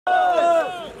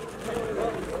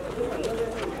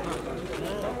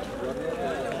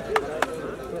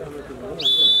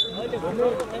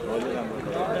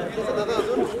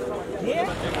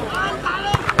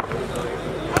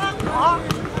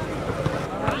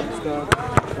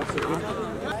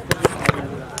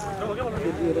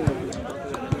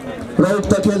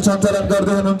प्रयुक्त खेल सञ्चालन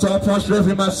गर्दै हुनुहुन्छ फर्स्ट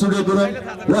रेफ्रीमा सूर्य गुरुङ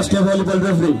राष्ट्रिय भलिबल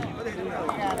रेफ्री।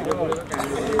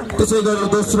 त्यसै गरी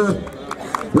दोस्रो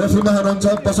रेफ्रीमा हुनुहुन्छ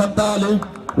बसन्त आले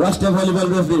राष्ट्रिय भलिबल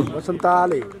रेफ्री। बसन्त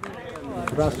आले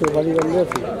राष्ट्रिय volleyball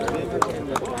referee.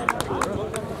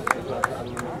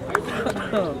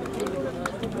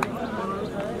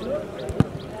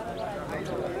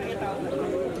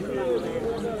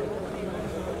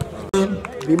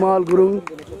 Bimal Gurung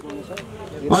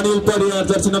Anil Pariyar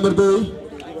Jersey number 2,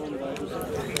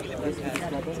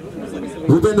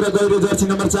 Bhupendra गैरे जर्सी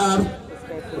नम्बर 4,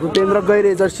 रूपेन्द्र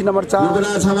गैरे Jersey number 4,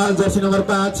 Yuvraj Hamal Jersey number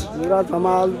 5,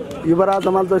 Yuvraj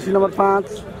Hamal Jersey number 5,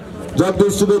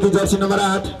 Jagdish Subedi Jersey number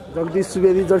 8, Jagdish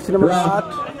Subedi Jersey number 8,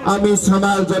 Amish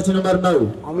Hamal Jersey number 9,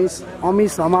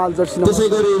 Amish Hamal Jersey number. त्यसै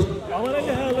गरी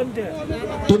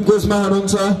टिम कोचमा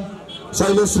हुनुहुन्छ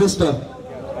शैलेश श्रेष्ठ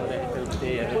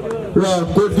र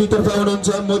कोट बी तर्फ हुनुहुन्छ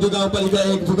मोदी गाउँपालिका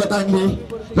 1 भुका ताङले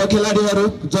र खेलाडीहरू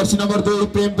जर्सी नम्बर 2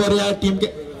 प्रेम Pariyar team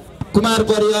Kumar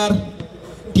Pariyar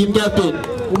team captain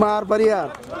Kumar Pariyar.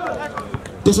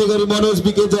 त्यसै गरी मनोज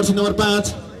बिके जर्सी नम्बर 5,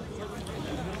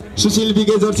 सुशील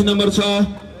बिके जर्सी नम्बर 6,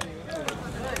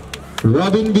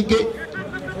 रबिन बिके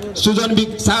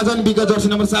साजन बिके जर्सी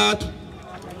नम्बर 7,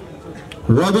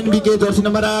 रबिन बिके जर्सी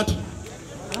नम्बर 8,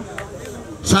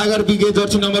 सागर बिके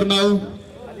जर्सी नम्बर 9।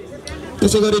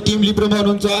 त्यसै गरी टिम लिप्रोमा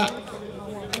हुनुहुन्छ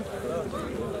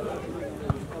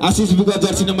आशिष बुका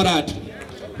जर्सी नम्बर 8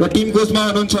 र टिम कोचमा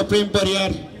हुनुहुन्छ प्रेम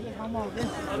परियार।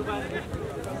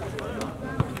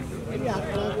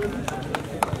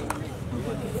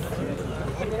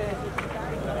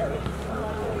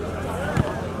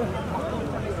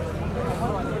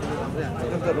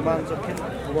 रोमाञ्चक खेल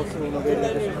अवश्य हुन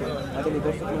गइरहेको छ। आदरणीय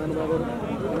दर्शक महानुभावहरू,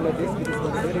 हामीलाई देश विदेशमा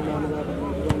धेरै महानुभावहरू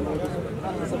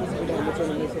सबैले हाम्रो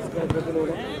च्यानललाई सब्सक्राइब गरिदिनु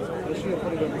होला र सेयर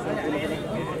पनि गर्न सक्नुहुन्न होला।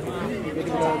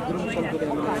 यति बेला गुरुङ सङ्घले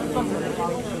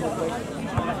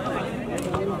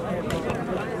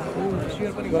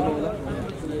सेयर पनि गर्नु होला।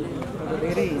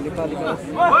 धेरै नेपालीमा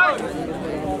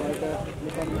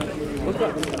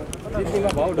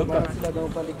महाशिला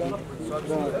गाउँपालिका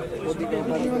र मोदी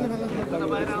गाउँपालिका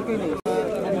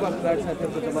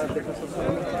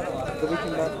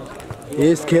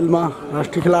यस खेलमा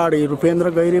राष्ट्रिय खेलाडी रूपेन्द्र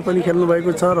गैरे पनि खेल्नु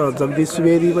भएको छ र जगदीश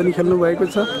सुवेदी पनि खेल्नु भएको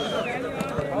छ।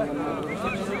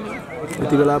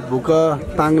 यति बेला भुका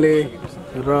ताङले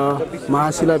र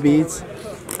महाशिला बीच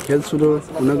खेल सुरु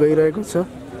हुन गइरहेको छ।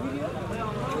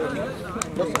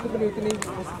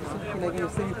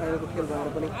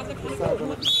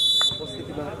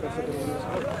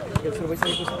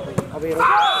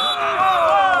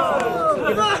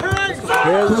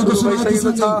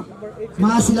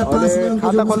 महाशिला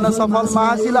खाता खोल्न सफल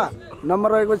महाशिला नम्बर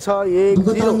रहेको छ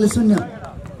 1-0।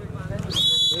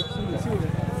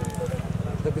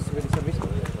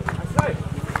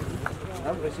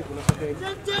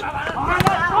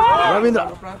 रविन्द्र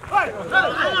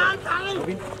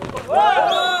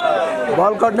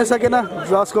बल कट्न सकेन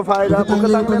जसको फाइदा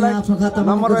भुकताङलेलाई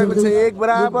नम्बर रहेको छ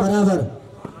 1-1।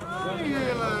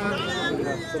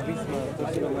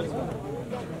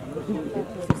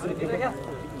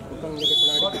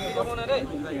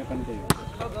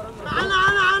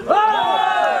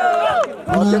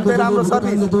 अत्यन्तै राम्रो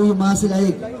सर्भिस महाशिला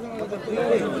 1।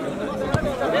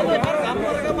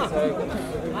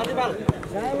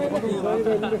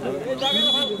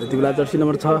 यति बेला जर्सी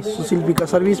नम्बर 6 सुशील बिका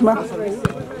सर्भिसमा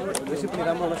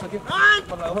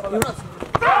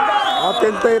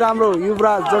अत्यन्तै राम्रो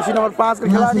युवराज जर्सी नम्बर 5 को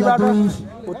खेलाडीबाट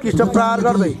उत्कृष्ट प्रहार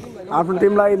गर्दै आफ्नो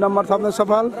टिमलाई नम्बर थप्न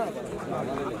सफल।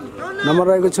 नम्बर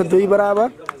रहेको छ 2-2।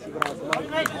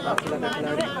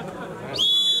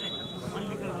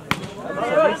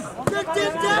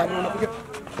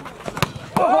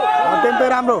 अत्यन्तै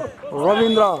राम्रो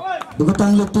रविन्द्र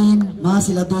भुकताङले 3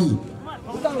 महाशिला 2।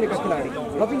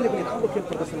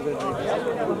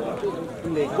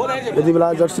 यति बेला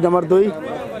जर्सी नम्बर 2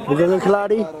 भुकाको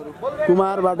खेलाडी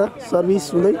कुमारबाट सर्भिस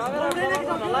हुँदै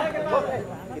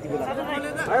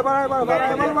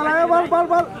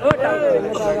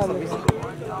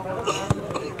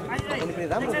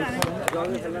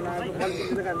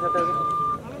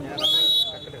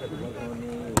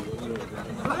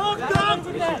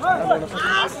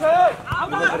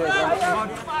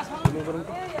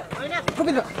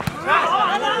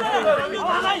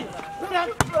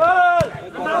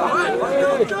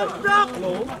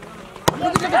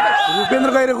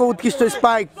रूपेन्द्र गैरेको उत्कृष्ट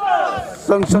स्पाइक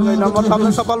सँगसँगै नम्बर थप्न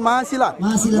सफल महाशिला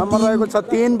नम्बर रहेको छ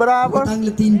 3-3।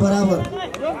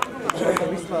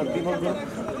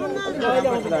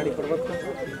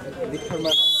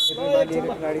 बालिएर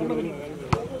खेलाडीले पनि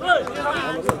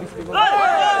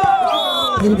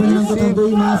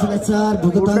महाशिला 4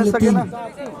 भुकताङले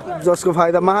 3 जसको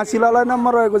फाइदा महाशिलालाई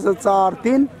नम्बर रहेको छ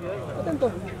 4-3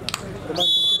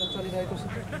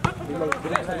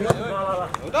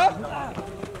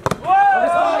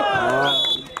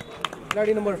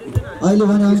 खेलाडी नम्बर अहिले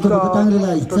भने अंक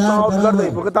भुकताङलेलाई 4 बराबर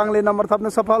भुकताङले नम्बर थप्न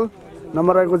सफल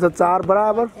नम्बर रहेको छ 4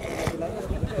 बराबर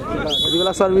यति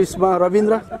बेला सर्भिसमा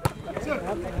रविन्द्र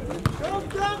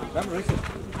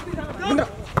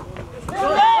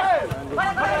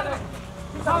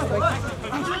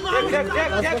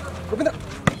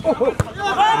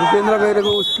भूपेन्द्र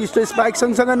गइरहेको उत्कृष्ट स्पाइक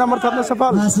सँगसँगै नम्बर थप्न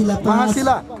सफल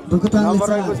महाशिला नम्बर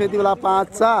रहेको छ यति बेला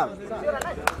 5-4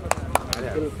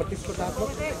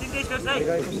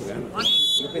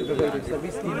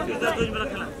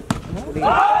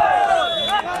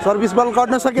 सर्भिस बल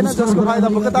गर्न सकेन जसको फाइदा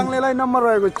भुकताङलेलाई नम्बर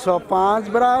रहेको छ 5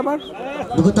 बराबर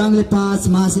भुकताङले 5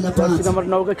 महाशिला 5 नम्बर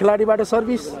 9 को खेलाडीबाट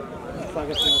सर्भिस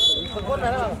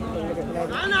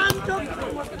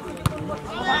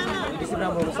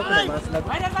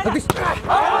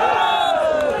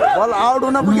बल आउट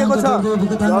हुन पुगेको छ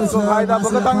जसको फाइदा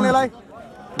भुकताङलेलाई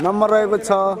नम्बर रहेको छ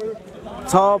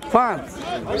 6-5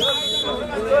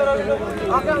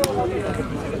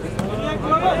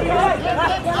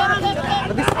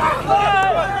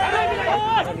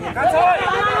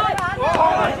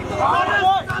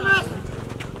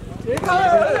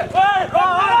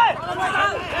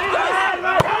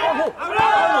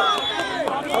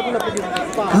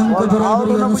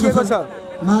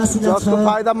 जसको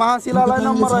फाइदा महाशिलालाई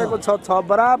नम्बर रहेको छ 6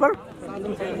 बराबर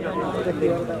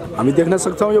हामी देख्न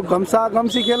सक्छौं यो घम्सा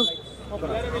घम्सी खेल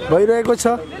भइरहेको छ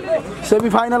सेमी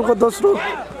फाइनलको दोस्रो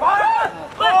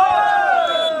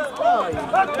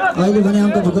अहिले भने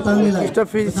अंक भुकताङलेलाई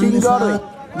फिनिसिङ गर्दै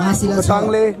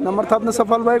भुकताङले नम्बर थप्न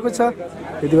सफल भएको छ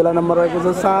यति बेला नम्बर रहेको छ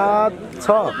 7-6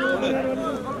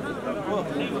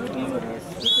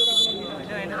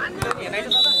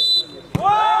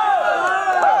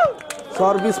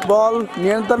 सर्भिस बल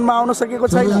नियन्त्रणमा आउन सकेको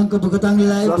छैन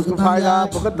जसको फाइदा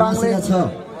भुकताङले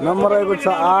नम्बर रहेको छ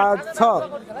 8-6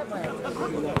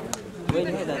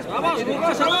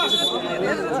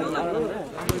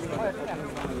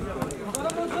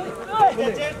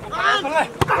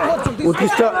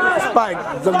 उत्कृष्ट स्पाइक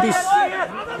जगदीश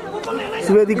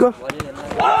सुवेदीको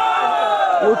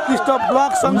उत्कृष्ट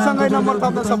ब्लक सँगसँगै नम्बर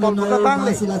थप्न सफल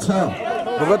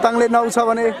भुकताङले 9 छ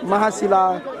भने महाशिला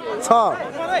 6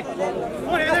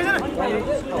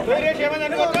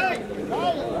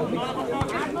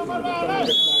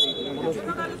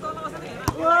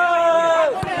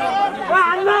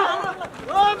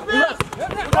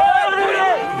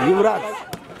 युवराज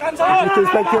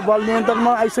बल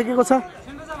नियन्त्रणमा आइसकेको छ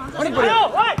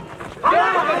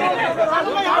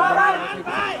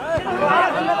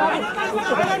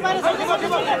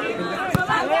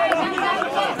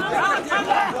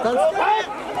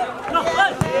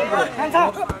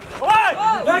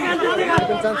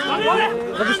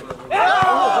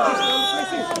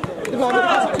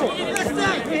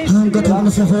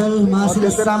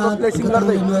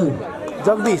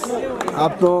जगदीश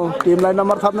आफ्नो टिमलाई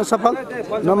नम्बर थप्न सफल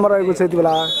नम्बर रहेको छ यति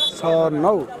बेला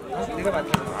 6-9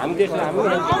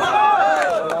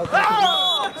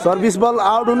 सर्भिस बल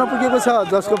आउट हुन पुगेको छ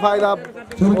जसको फाइदा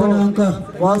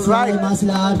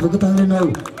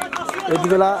यति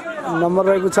बेला नम्बर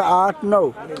रहेको छ 8-9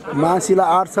 महाशिला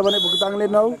 8 छ भने भुकताङले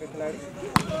 9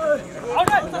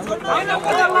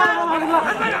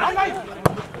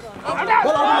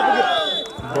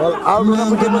 बल आउट हुन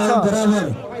पुगेको छ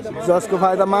जसको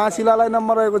फाइदा महाशिलालाई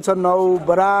नम्बर रहेको छ 9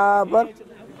 बराबर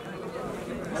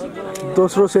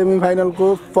दोस्रो सेमी फाइनलको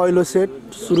पहिलो सेट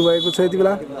सुरु भएको छ यति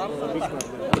बेला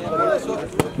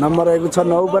नम्बर रहेको छ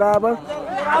 9 बराबर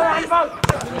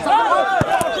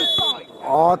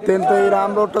अत्यन्तै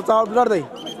राम्रो टच आउट गर्दै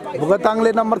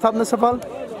भुकताङले नम्बर थप्न सफल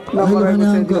नम्बर रहेको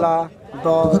छ यति बेला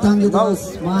 10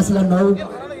 महाशिला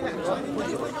 9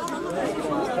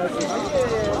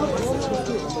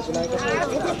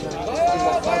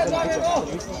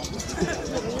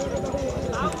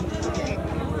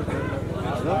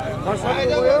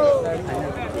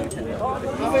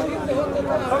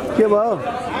 के भयो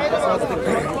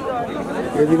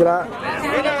यति बेला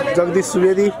जगदीश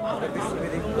सुवेदी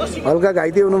हल्का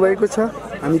घाइते हुनुभएको छ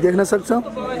हामी देख्न सक्छौं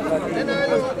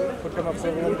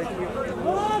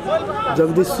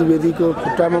जगदीश सुवेदीको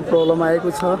खुट्टामा प्रब्लम आएको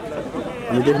छ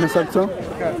हामी देख्न सक्छौं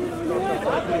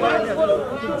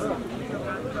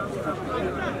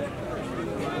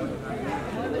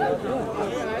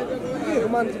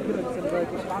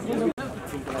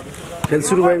खेल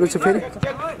सुरु भएको छ फेरि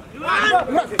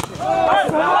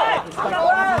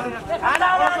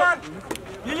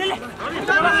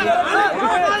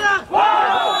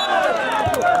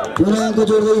पुराको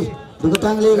जोड्दै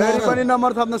भुकताङले फेरि पनि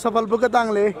नम्बर थप्न सफल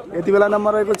भुकताङले यति बेला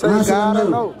नम्बर रहेको छ 11-9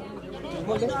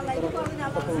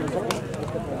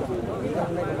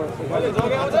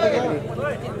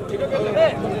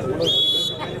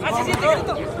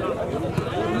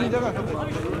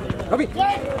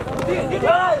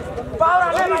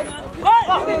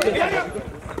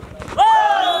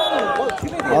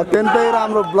 अत्यन्तै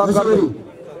राम्रो ब्लक गर्दै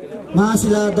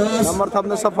महाशिला 10 नम्बर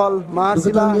थप्न सफल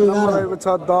महाशिला नम्बर रहेको छ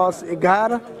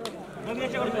 10-11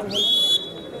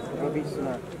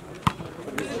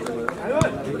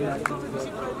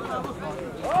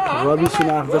 रवि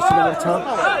सुनार जर्सी नम्बर 6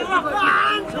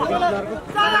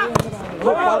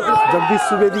 जगदीश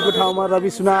सुवेदीको ठाउँमा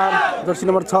रवि सुनार जर्सी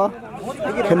नम्बर 6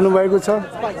 खेल्नु भएको छ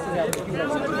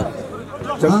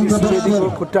जगदीश सुवेदीको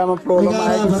खुट्टामा प्रब्लम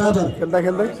आएको छ खेल्दा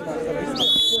खेल्दै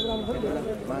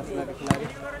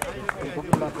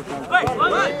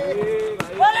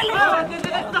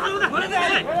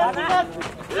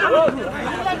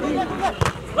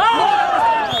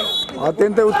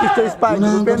अत्यन्तै उत्कृष्ट स्पाइक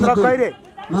भूपेन्द्र खैरे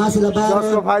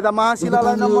जसको फाइदा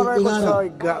महाशिलालाई नम्बर रहेको छ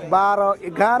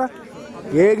 12-11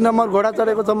 एक नम्बर घोडा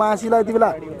चढेको छ महाशिला यति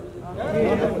बेला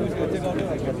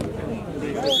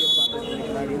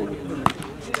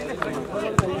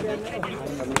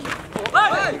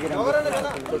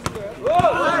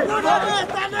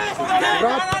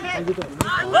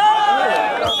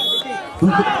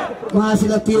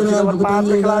महाशिला 13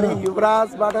 भुकताङले खेलाडी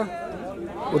युवराजबाट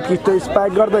उत्कृष्ट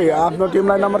स्पाइक गर्दै आफ्नो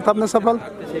टिमलाई नम्बर थप्न सफल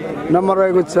नम्बर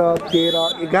रहेको छ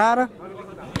 13-11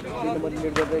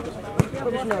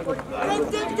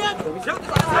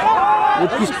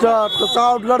 उत्कृष्ट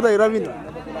टचआउट गर्दै रविन्द्र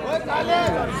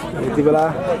यति बेला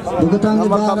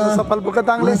नम्बर थप्न सफल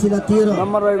भुकताङले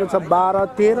नम्बर रहेको छ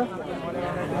 12-13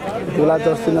 यति बेला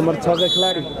जर्सी नम्बर 6 का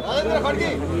खेलाडी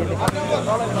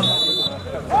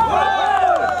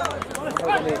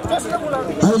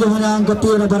अहिले भने अङ्क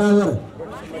 13 बराबर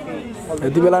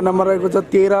यति बेला नम्बर रहेको छ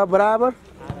 13 बराबर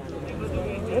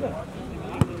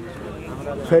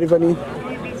फेरि पनि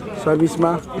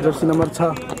सर्भिसमा जर्सी नम्बर 6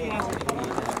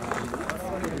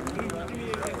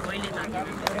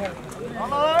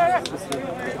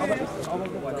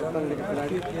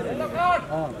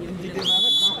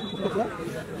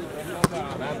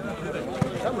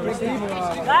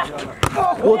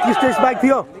 उत्कृष्ट स्पाइक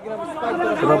थियो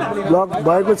र ब्लक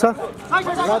भएको छ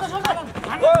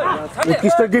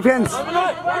उत्कृष्ट डिफेन्स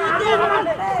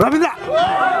रविन्द्र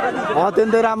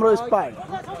अत्यन्तै राम्रो स्पाइक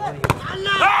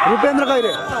भूपेन्द्र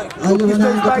खैरे उत्कृष्ट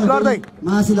स्पाइक गर्दै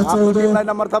महाशिला आफ्नो 14 टिमलाई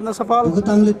नम्बर थप्न सफल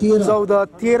भुकताङले 13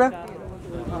 14-13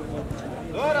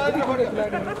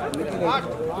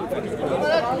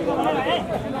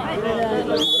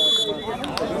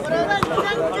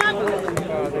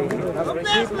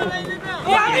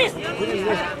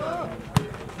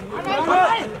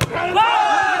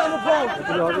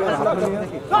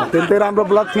 अत्यन्तै राम्रो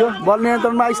ब्लक थियो बल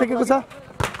नियन्त्रणमा आइसकेको छ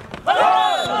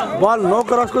बल नो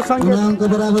क्रसको सङ्केत अङ्क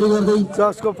बराबरी गर्दै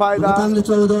जसको फाइदा भुकताङले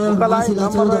 14 महाशिला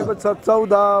नम्बर 14 रहेको छ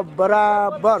 14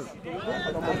 बराबर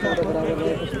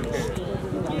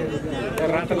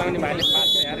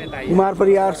कुमार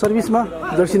परियार सर्भिसमा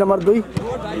जर्सी नम्बर 2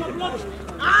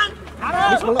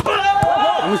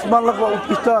 अनिश मल्लको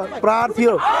उत्कृष्ट प्रहार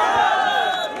थियो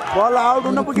बल आउट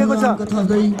हुन पुगेको छ अङ्क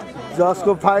थप्दै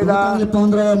जसको फाइदा भुकताङले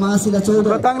 15 महाशिला 14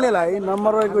 भुकताङलेलाई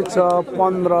नम्बर रहेको छ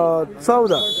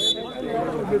 15-14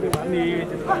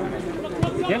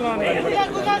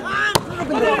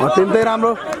 अत्यन्तै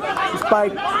राम्रो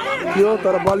स्पाइक थियो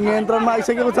तर बल नियन्त्रणमा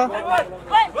आइसकेको छ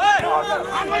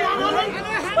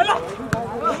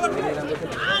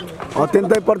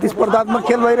अत्यन्तै प्रतिस्पर्धात्मक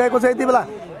खेल भइरहेको छ यति बेला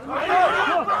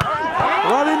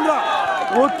रविन्द्र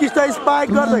उत्कृष्ट स्पाइक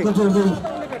गर्दै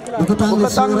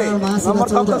भुकताङले नम्बर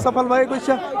थप्न सफल भएको छ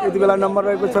यति बेला नम्बर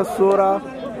रहेको छ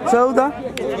 16-14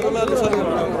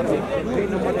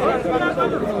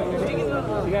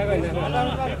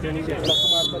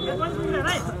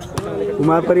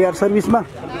 कुमार परियार सर्भिसमा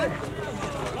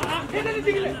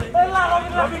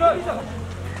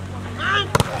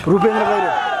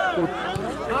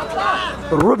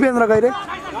रूपेन्द्र गैरे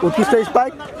उत्कृष्ट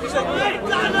स्पाइक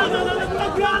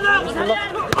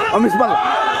अमिश मल्ल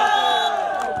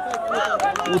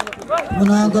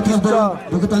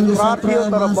भुकताङले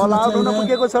तर बल आउट हुन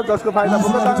पुगेको छ जसको फाइदा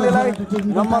भुकताङलेलाई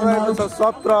नम्बर रहेको छ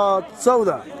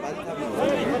 17-14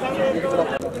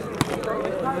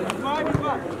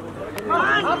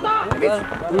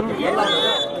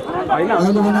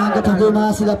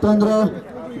 महाशिला 15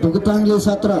 भुकताङले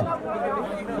 17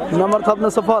 नम्बर थप्न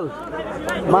सफल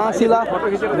महाशिला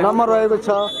नम्बर रहेको छ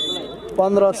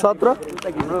 15-17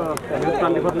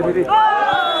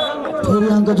 फेरि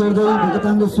अङ्क जोड्दै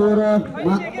भुकताङले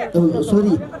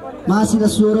 16 महाशिला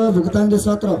 16 भुकताङले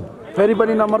 17 फेरि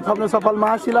पनि नम्बर थप्न सफल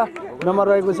महाशिला नम्बर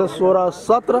रहेको छ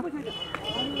 16-17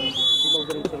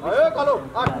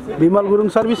 विमल गुरुङ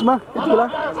सर्भिसमा यति बेला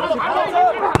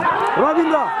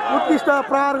रविन्द्र उत्कृष्ट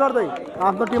प्रहार गर्दै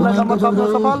आफ्नो टिमलाई नम्बर थप्न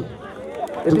सफल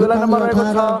यति बेला नम्बर रहेको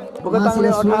छ भुकताङले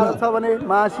 18 छ भने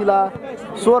महाशिला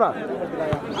 16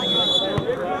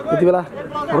 यति बेला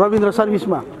रविन्द्र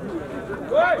सर्भिसमा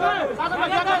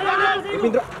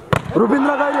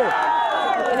रुपिन्द्र गैले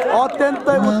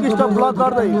अत्यन्तै उत्कृष्ट ब्लक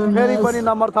गर्दै फेरि पनि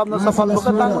नम्बर थप्न सफल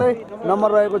भुकताङले नम्बर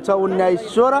रहेको छ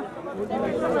 19-16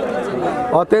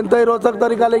 अत्यन्तै रोचक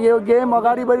तरिकाले यो गेम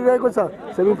अगाडि बढिरहेको छ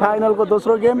सेमी फाइनलको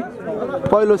दोस्रो गेम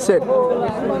पहिलो सेट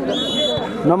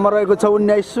नम्बर रहेको छ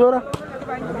 19-16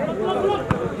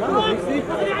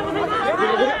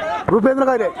 रुपेन्द्र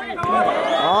गैले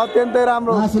अत्यन्तै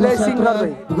राम्रो प्लेसिङ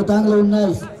गर्दै भुकताङले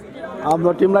 19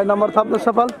 आफ्नो टिमलाई नम्बर थप्न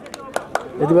सफल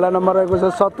यति बेला नम्बर रहेको छ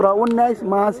 17-19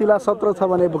 महाशिला 17 छ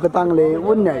भने भुकताङले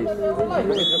 19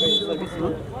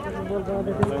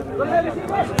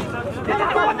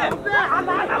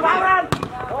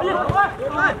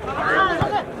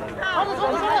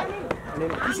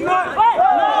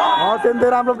 अत्यन्तै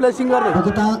राम्रो प्लेसिङ गर्दै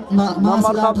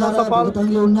नम्बर थप्न सफल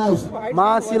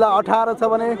महाशिला 18 छ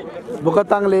भने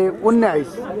भुकताङले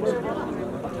 19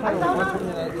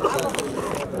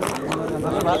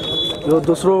 यो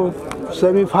दोस्रो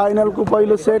सेमी फाइनलको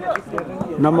पहिलो सेट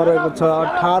नम्बर रहेको छ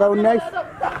 18-19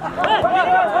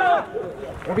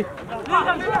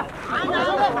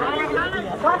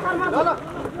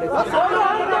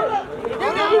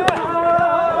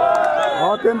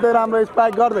 अत्यन्तै राम्रो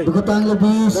स्पाइक गर्दै भुकताङले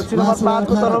 20 दक्षिण नम्बर 5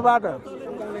 को तर्फबाट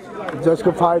जसको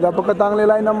फाइदा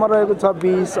भुकताङलेलाई नम्बर रहेको छ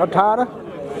 20-18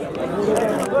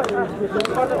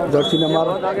 जर्सी नम्बर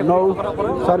 9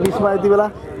 सर्भिसमा यति बेला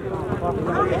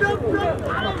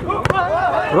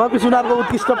रवि सुनारको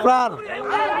उत्कृष्ट प्रहार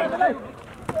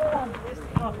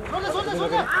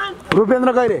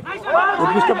रुपेन्द्र गैरे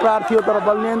उत्कृष्ट प्रहार थियो तर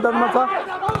बल नियन्त्रणमा छ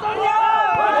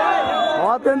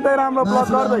अत्यन्तै राम्रो ब्लक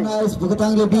गर्दै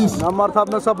भुकताङले 20 नम्बर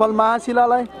थप्न सफल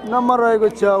महाशिलालाई नम्बर रहेको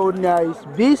छ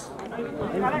 19-20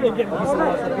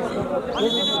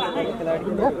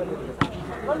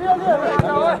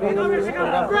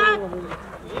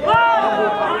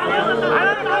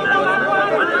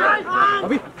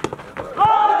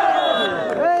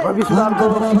 रवि सुनारको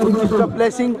उत्कृष्ट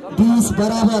प्लेसिङ 20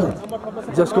 बराबर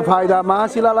जसको फाइदा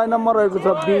महाशिलालाई नम्बर रहेको छ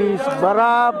 20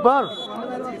 बराबर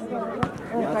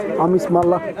अमिश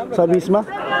मल्ल सर्भिसमा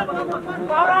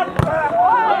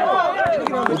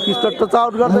उत्कृष्ट टच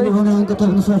आउट गर्दै अङ्क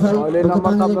थप्न सफल अहिले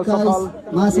नम्बर थप्न सफल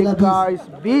महाशिला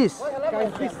 21-20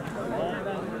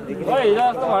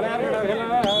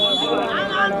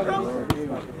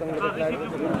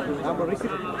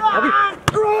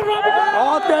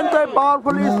 अत्यन्तै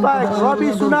पावरफुल स्पाइक रवि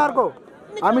सुनारको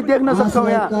हामी देख्न सक्छौँ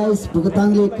यहाँ 21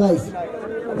 भुकताङले 21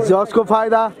 जसको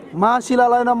फाइदा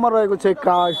महाशिलालाई नम्बर रहेको छ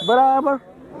 21 बराबर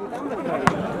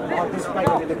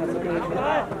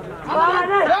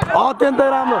अत्यन्तै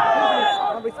राम्रो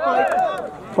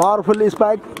पावरफुल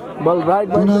स्पाइक बल राइट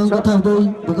अङ्क थप्दै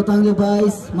भुकताङले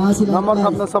 22 महाशिला नम्बर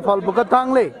थप्न सफल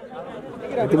भुकताङले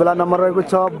यति बेला नम्बर रहेको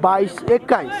छ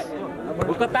 22-21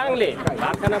 भुकताङले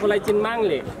भात खाना बोलाइ चिन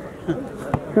माङले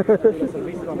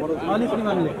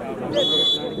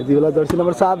यति बेला जर्सी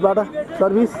नम्बर 7 बाट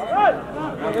सर्भिस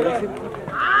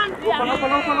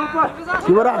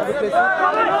शिवराज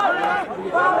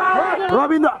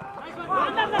रविन्द्र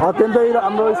अत्यन्तै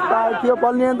राम्रो स्पाइक थियो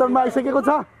बल नियन्त्रणमा आइसकेको छ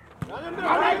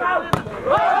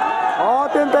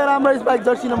अत्यन्तै राम्रो स्पाइक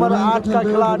जर्सी नम्बर 8 का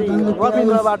खेलाडी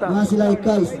रविन्द्रबाट महाशिला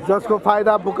 21 जसको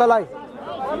फाइदा भुकालाई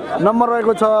नम्बर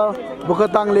रहेको छ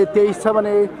भुकताङले 23 छ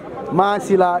भने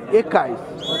महाशिला 21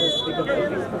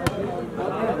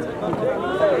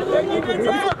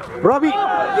 रवि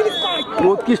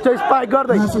उत्कृष्ट स्पाइक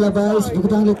गर्दै महाशिला 22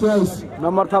 भुकताङले 23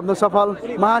 नम्बर थप्न सफल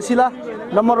महाशिला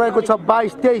नम्बर रहेको छ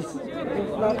 22-23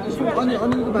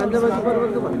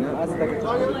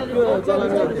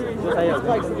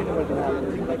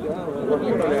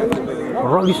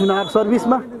 रवि सुनार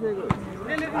सर्भिसमा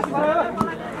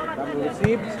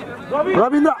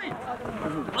रविन्द्र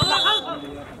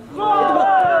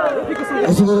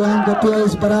यसको अङ्क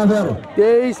 23 बराबर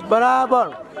 23 बराबर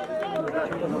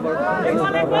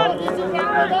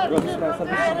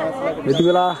यति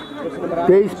बेला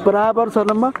 23 बराबर छ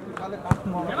नम्बर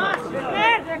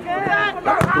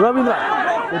रविन्द्र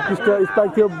उत्कृष्ट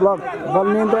स्पाइक थियो ब्लक बल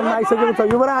नियन्त्रणमा आइसकेको छ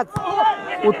युवराज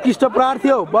उत्कृष्ट प्रहार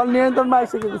थियो बल नियन्त्रणमा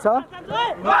आइसकेको छ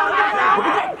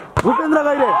भूपेन्द्र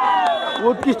गैरे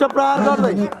उत्कृष्ट प्रहार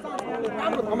गर्दै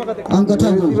अङ्क थप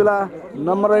यति बेला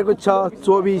नम्बर रहेको छ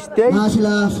 24-23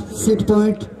 महाशिला सेट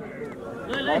पोइन्ट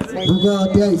भुका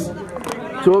 23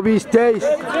 24-23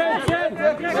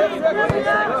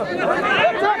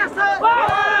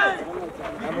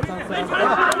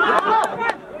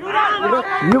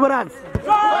 युवराज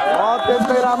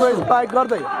त्यस्तै राम्रो स्पाइक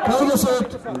गर्दै पहिलो सेट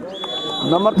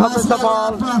नम्बर थप्न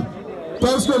सफल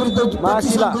 23 को विरुद्ध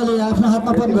महाशिला आफ्नो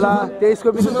हातमा पर्ने बेला 23 को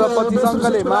विरुद्ध 25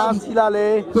 अङ्कले महाशिलाले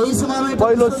केही समयमै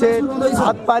पहिलो सेट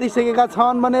हात पारिसकेका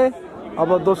छन् भने अब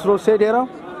दोस्रो सेट हेरौँ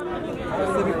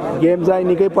गेम चाहिँ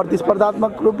निकै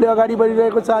प्रतिस्पर्धात्मक रूपले अगाडि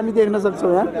बढिरहेको छ हामी देख्न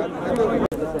सक्छौँ यहाँ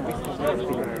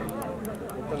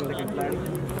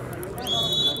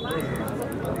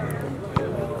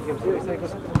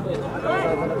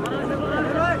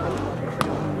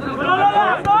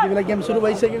बेला गेम सुरु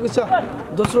भइसकेको छ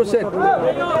दोस्रो सेट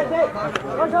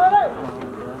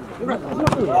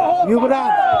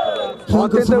युवराज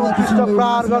अत्यन्तै उत्कृष्ट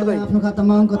प्रहार गर्दै आफ्नो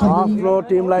खातामा अङ्क थप आफ्नो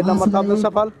टिमलाई नम्बर थप्न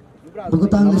सफल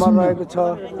नम्बर रहेको छ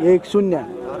 1-0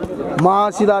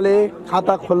 महाशिलाले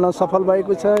खाता खोल्न सफल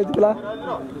भएको छ यति बेला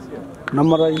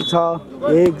नम्बर रहेको छ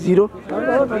 1-0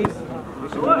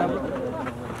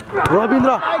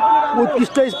 रविन्द्र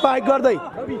उत्कृष्ट स्पाइक गर्दै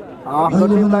आफ्नो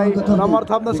टिमलाई नम्बर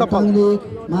थप्न सफल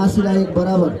महाशिला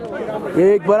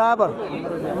 1 बराबर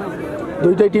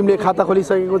दुईटै टिमले खाता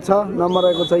खोलिसकेको छ नम्बर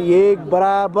रहेको छ 1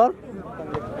 बराबर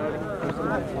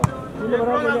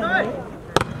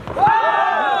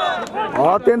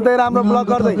अत्यन्तै राम्रो ब्लक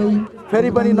गर्दै फेरि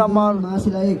पनि नम्बर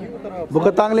महाशिला 1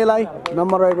 भुकताङलेलाई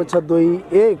नम्बर रहेको छ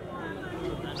 2-1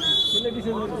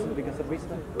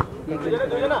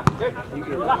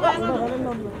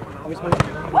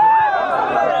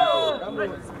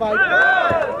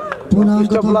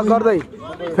 उत्कृष्ट ब्लक गर्दै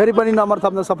फेरि पनि नम्बर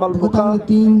थप्न सफल भुका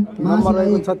नम्बर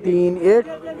रहेको छ 3-1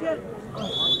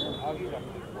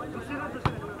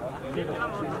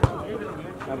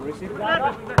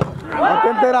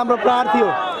 अत्यन्तै राम्रो प्रहार थियो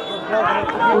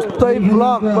उस्तै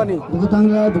ब्लक पनि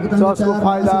जसको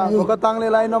फाइदा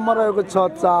भुकताङलेलाई नम्बर रहेको छ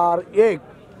 4-1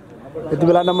 यति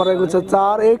बेला नम्बर रहेको छ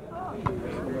 4-1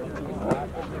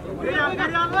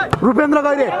 रुपेन्द्र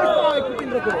गैरे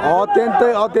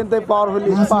अत्यन्तै पावरफुल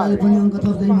स्पाइक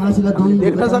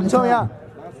देख्न सक्छौँ यहाँ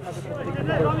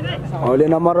अहिले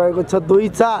नम्बर रहेको छ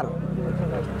 2-4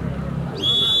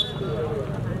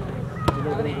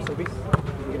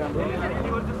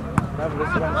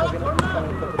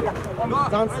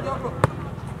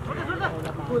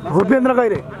 रुपेन्द्र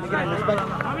गैरे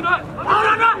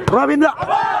रविन्द्र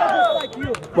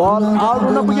बल आउट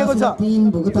हुन पुगेको छ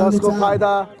जसको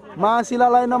फाइदा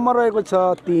महाशिलालाई नम्बर रहेको छ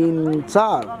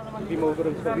 3-4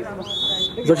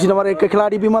 जर्सी नम्बर 1 का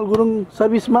खेलाडी विमल गुरुङ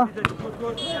सर्भिसमा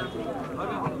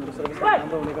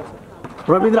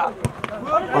रविन्द्र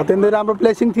अत्यन्तै राम्रो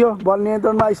प्लेसिङ थियो बल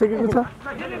नियन्त्रणमा आइसकेको छ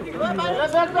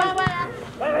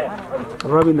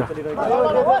रविन्द्र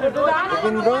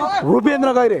रुपेन्द्र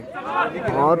गैरे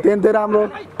अत्यन्तै राम्रो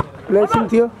प्लेसिङ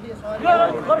थियो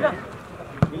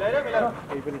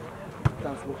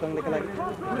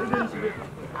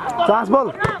चान्स बल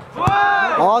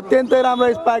अत्यन्तै राम्रो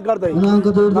स्पाइक गर्दै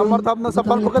नम्बर थप्न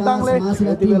सफल भुकताङले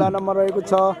यति बेला नम्बर रहेको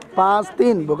छ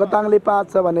 5-3 भुकताङले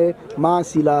 5 छ भने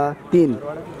महाशिला 3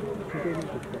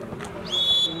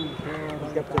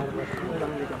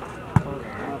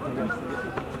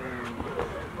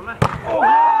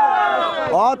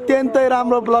 अत्यन्तै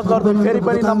राम्रो ब्लक गर्दै फेरि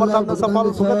पनि नम्बर थप्न सफल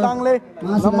भुकताङले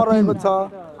नम्बर रहेको छ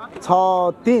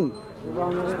 6-3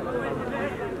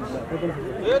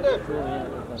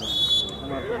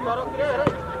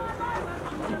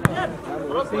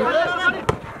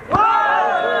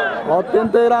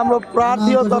 अत्यन्तै राम्रो प्रहार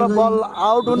थियो तर बल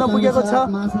आउट हुन पुगेको छ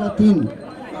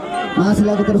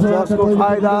जसको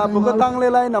फाइदा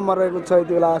भुकताङलेलाई नम्बर रहेको छ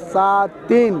यति बेला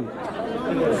 7-3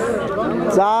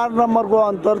 4 नम्बरको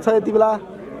अन्तर छ यति बेला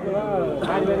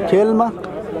खेलमा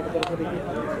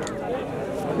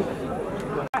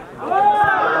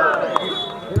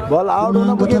बल आउट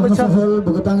हुन पुगेको छ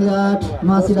भुकताङले 8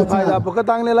 महाशिला 4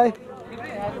 भुकताङलेलाई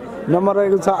नम्बर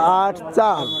रहेको छ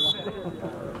 8-4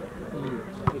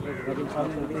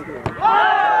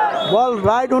 बल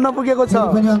राइट हुन पुगेको छ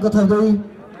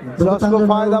जसको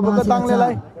फाइदा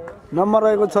भुकताङलेलाई नम्बर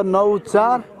रहेको छ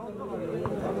 9-4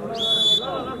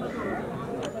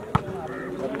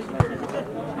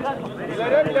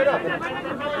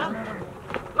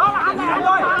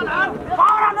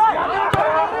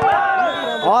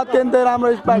 अत्यन्तै राम्रो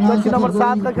स्पाइक जर्सी नम्बर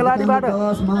 7 का खेलाडीबाट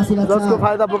जसको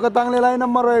फाइदा भुकताङलेलाई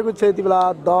नम्बर रहेको छ यति बेला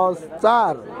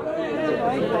 10-4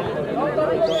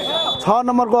 6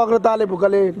 नम्बरको अग्रताले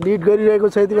भुकाले लिड गरिरहेको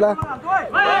छ यति बेला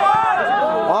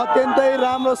अत्यन्तै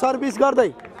राम्रो सर्भिस गर्दै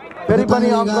फेरि पनि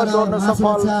अङ्क जोड्न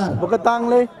सफल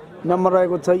भुकताङले। नम्बर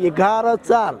रहेको छ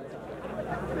 11-4।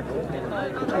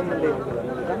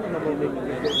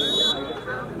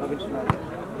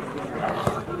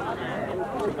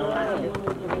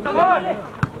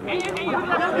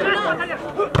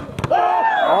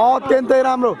 अत्यन्तै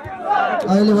राम्रो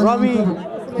रवि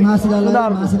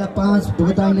मासिला 5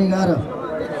 भुकताङले 11।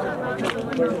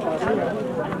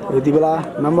 यति बेला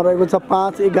नम्बर रहेको छ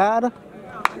 5-11।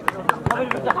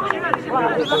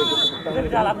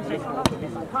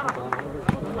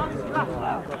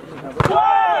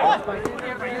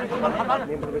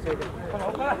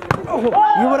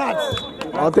 युवराज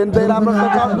अत्यन्तै राम्रो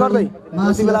टचआउट गर्दै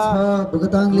यति बेला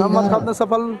नम्बर थप्न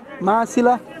सफल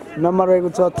महाशिला। नम्बर रहेको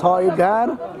छ 6-11।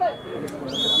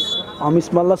 अमिश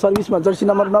मल्ल सर्भिसमा जर्सी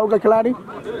नम्बर 9 का खेलाडी।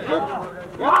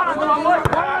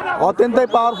 अत्यन्तै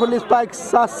पावरफुल स्पाइक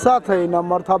साथसाथै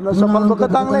नम्बर थप्न सफल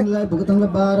भुकताङले।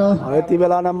 यति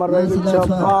बेला नम्बर रहेको छ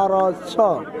 12-6।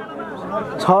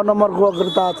 6 नम्बरको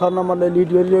अग्रता 6 नम्बरले लिड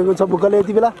गरिरहेको छ भुकले।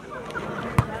 यति बेला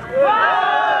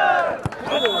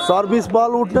सर्भिस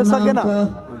बल उठ्न सकेन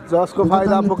जसको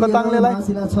फाइदा भुकताङलेलाई।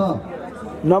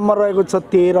 नम्बर रहेको छ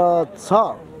 13-6।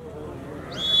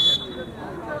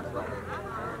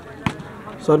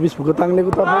 सर्भिस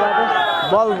भुकताङलेको तर्फबाट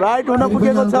बल राइट हुन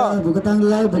पुगेको छ।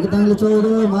 भुकताङले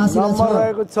 14 मासिला 6। नम्बर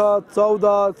रहेको छ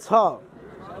 14-6।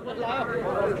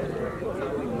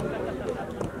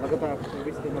 लगातार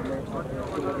सर्भिस के नंबर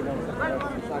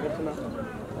स्वागत सुना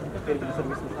फिर भी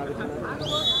सर्विस में स्वागत सुना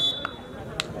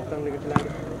तंग लेके चला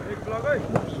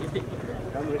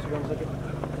काम रेस बन सके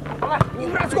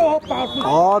युवराज को पावरफुल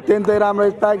अत्यन्तै राम्रो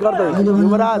स्ट्राइक गर्दै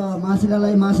युवराज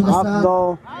मासिलालाई मासिला 7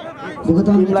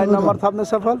 टिमलाई नम्बर थप्न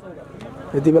सफल।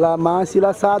 यति बेला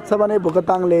महाशिला 7 छ भने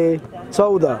भुकताङले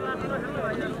 14।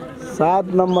 7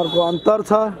 नम्बरको अन्तर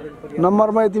छ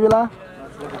नम्बरमा। यति बेला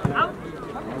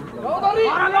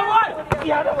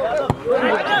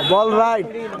बल राइट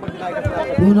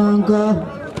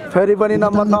फेरि पनि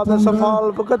नम्बर थप्न सफल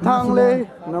भुकताङले।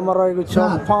 नम्बर रहेको छ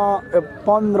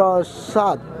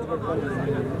 15-7।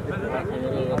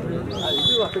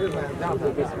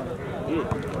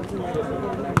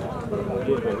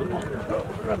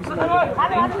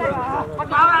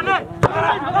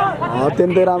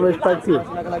 अत्यन्तै राम्रो स्ट्राइक थियो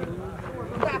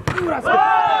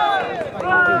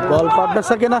बल पट्न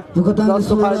सकेन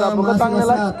जसको फाइदा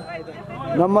भुकताङलेलाई।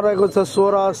 नम्बर रहेको छ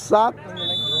 16-7।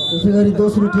 यसैगरी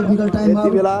दोस्रो टेक्निकल टाइम यति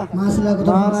बेला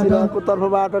महाशिलाको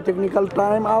तर्फबाट टेक्निकल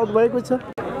टाइम आउट भएको छ।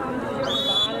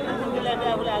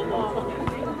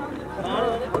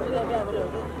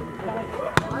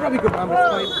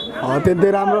 अत्यन्तै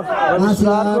राम्रो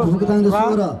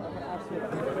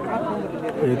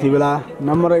यति बेला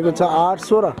नम्बर रहेको छ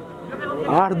 8-16।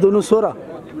 8-2-16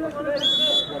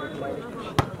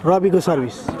 रविको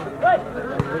सर्भिस।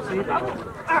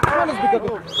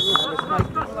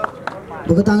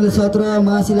 भुकताङले 17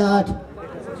 महाशिला 8।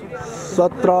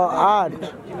 17-8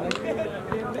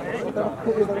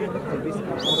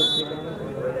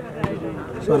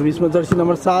 सर्भिसमा जर्सी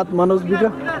नम्बर 7 मनोज बिका।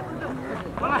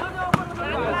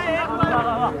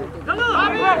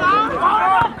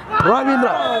 रविन्द्र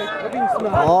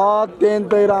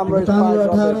अत्यन्तै राम्रो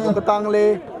भुकताङले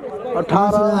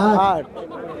 18-8।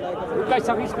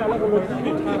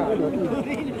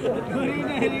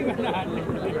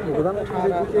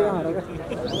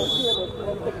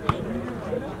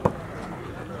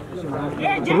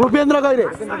 रूपेन्द्र गैरे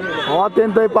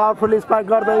अत्यन्तै पावरफुल स्पाइक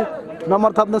गर्दै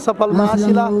नम्बर थप्न सफल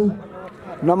महाशिला।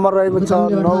 नम्बर रहेको छ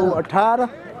 9-18।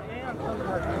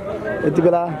 यति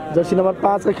बेला जर्सी नम्बर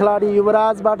 5 का खेलाडी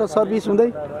युवराजबाट सर्भिस हुँदै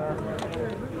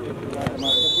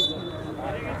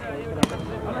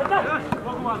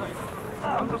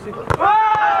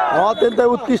अत्यन्तै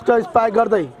उत्कृष्ट स्पाइक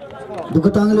गर्दै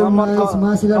भुकताङले 19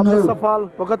 महाशिला 9 सफल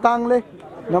भुकताङले।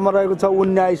 नम्बर रहेको छ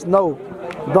 19-9।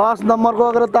 10 नम्बरको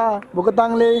अग्रता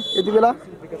भुकताङले। यति बेला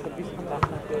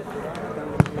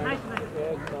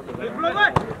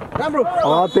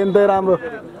अत्यन्तै राम्रो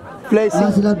प्लेसिङ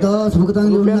महाशिला 10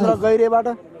 भुकताङले रूपेन्द्र गैरेबाट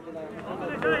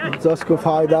जसको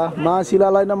फाइदा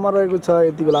महाशिलालाई। नम्बर रहेको छ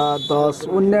यति बेला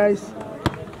 10-19।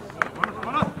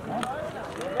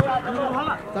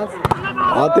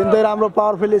 अत्यन्तै राम्रो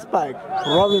पावरफुल स्पाइक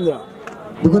रविन्द्र।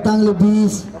 भुकताङले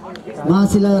 20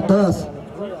 महाशिला 10।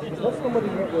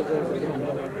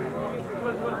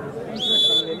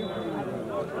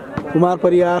 कुमार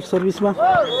परियार सर्भिसमा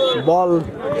बल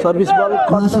सर्भिस बल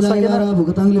खर्च सकेन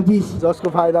भुकताङले 20 जसको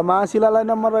फाइदा महाशिलालाई।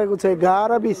 नम्बर रहेको छ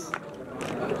 11-20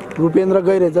 रूपेन्द्र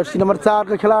गैरे जर्सी नम्बर 4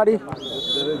 का खेलाडी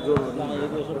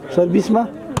सर्भिसमा।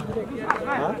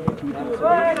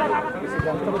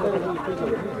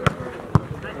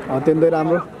 अत्यन्तै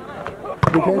राम्रो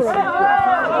डिफेन्स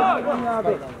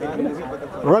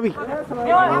रवि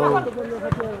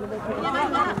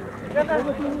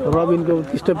रबिनको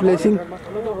उत्कृष्ट प्लेसिङ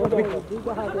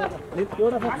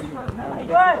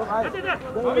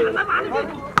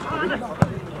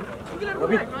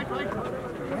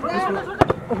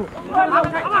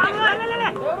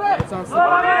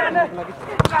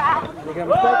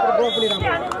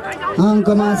अङ्क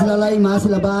महाशिलालाई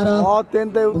महाशिला 12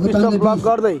 अत्यन्तै उत्कृष्ट ब्लक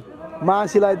गर्दै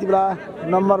महाशिला यति बेला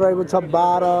नम्बर रहेको छ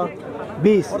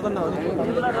 12-20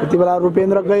 यति बेला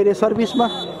रूपेन्द्र गैरे सर्भिसमा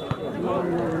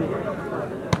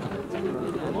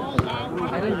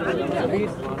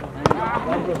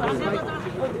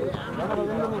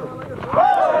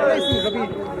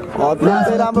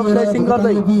अत्यन्तै राम्रो प्लेसिङ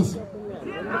गर्दै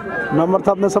नम्बर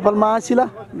थप्न सफल महाशिला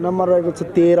नम्बर रहेको छ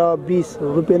 13-20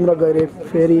 रूपेन्द्र गैरे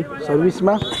फेरि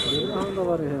सर्भिसमा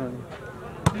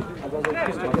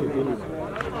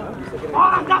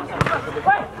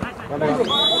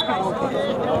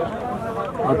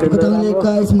भुकताङले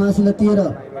 21 महाशिला 13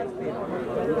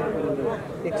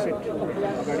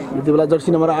 यति बेला जर्सी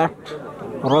नम्बर 8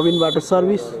 रबिनबाट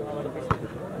सर्भिस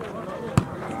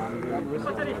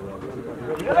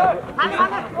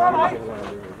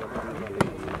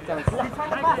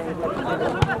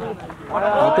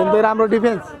अत्यन्तै राम्रो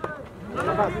डिफेन्स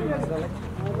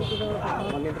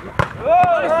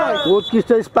उत्कृष्ट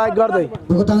स्पाइक गर्दै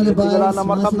भुकताङले 22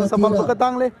 नम्बर थप्न सफल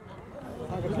भुकताङले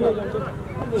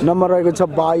नम्बर रहेको छ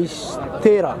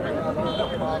 22-13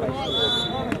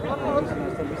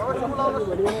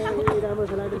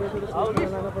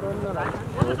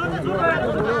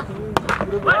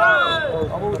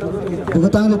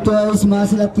 भुकताङले 23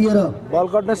 महाशिला 13 बल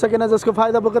कट्न सकेन जसको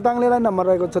फाइदा भुकताङले नम्बर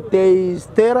रहेको छ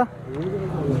 23-13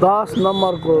 10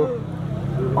 नम्बरको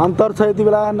अन्तर छ यति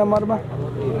बेला नम्बरमा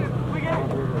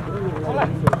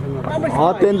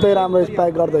अत्यन्तै राम्रो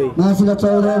स्पाइक गर्दै महाशिला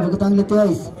 14 भुकताङले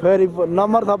 23 फेरि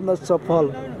नम्बर थप्न सफल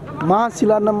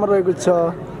महाशिला नम्बर रहेको छ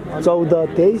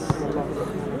 14-23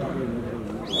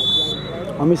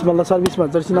 अमिश मल्ल सर्भिसमा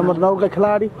जर्सी नम्बर 9 का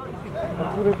खेलाडी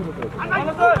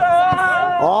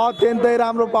अत्यन्तै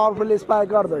राम्रो पावरफुल स्पाइक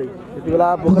गर्दै यति बेला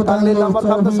भुकताङले नम्बर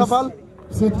थप्न सफल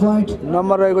सेट पॉइन्ट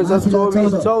नम्बर रहेको छ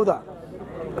 24-14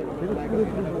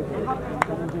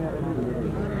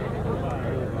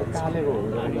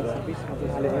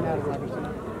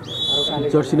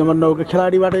 जर्सी नम्बर 9 का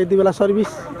खेलाडीबाट यति बेला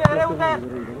सर्भिस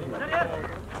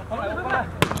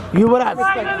युवराज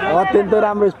अत्यन्तै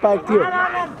राम्रो स्पाइक थियो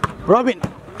रबिन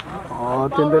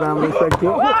अत्यन्तै राम्रो स्पाइक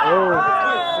थियो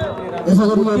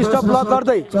उत्कृष्ट ब्लक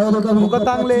गर्दै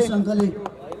भुकताङले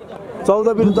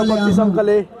 14 विरुद्ध 25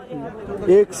 अङ्कले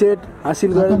एक सेट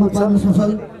हासिल गरेको छ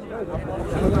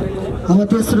अब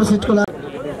तेस्रो सेटको लागि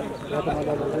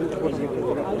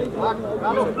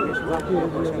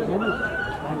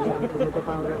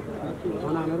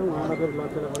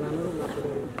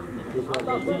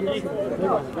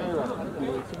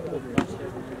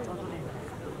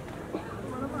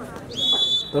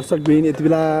दर्शक बिन यति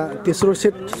बेला तेस्रो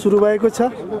सेट सुरु भएको छ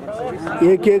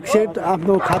एक सेट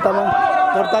आफ्नो खातामा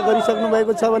दर्ता गरिसक्नु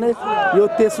भएको छ भने यो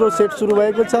तेस्रो सेट सुरु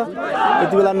भएको छ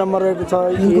यति बेला नम्बर रहेको छ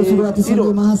 0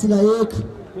 महाशिला 1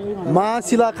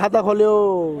 महाशिला खाता खोल्यो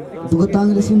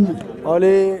भुकताङले 0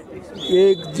 अहिले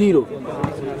 1-0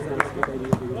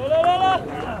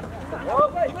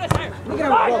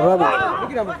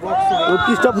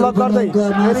 उत्कृष्ट ब्लक गर्दै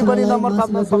फेरि पनि नम्बर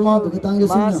थप्न सफल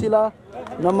महाशिला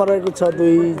नम्बर रहेको छ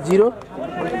 2-0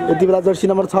 यति बेला जर्सी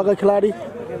नम्बर 6 का खेलाडी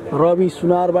रवि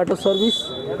सुनारबाट सर्भिस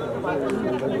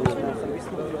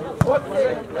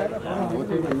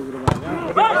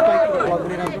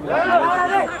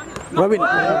रविन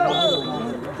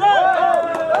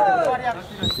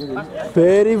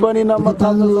फेरि पनि नम्बर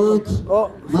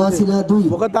महाशिला 2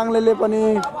 भुकताङले पनि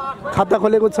खाता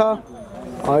खोलेको छ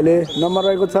अहिले नम्बर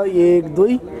रहेको छ 1-2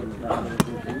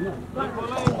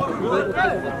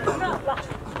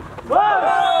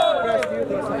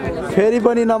 फेरि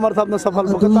पनि नम्बर थप्न सफल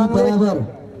भुकताङले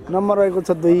नम्बर रहेको छ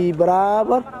 2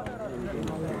 बराबर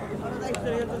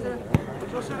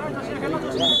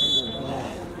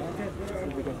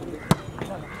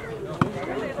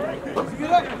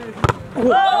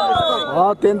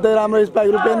अत्यन्तै राम्रो स्पाइक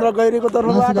रूपेन्द्र गैरीको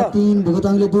तर्फबाट 3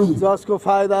 भुकताङले 2 जसको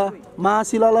फाइदा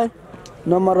महाशिलालाई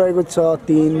नम्बर रहेको छ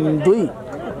 3-2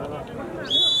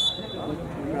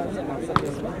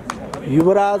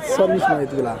 युवराज सर्भिसमा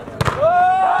यति बेला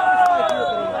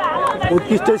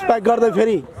उत्कृष्ट स्पाइक गर्दै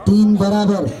फेरि 3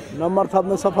 बराबर नम्बर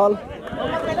थप्न सफल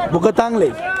भुकताङले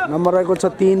नम्बर रहेको छ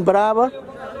 3 बराबर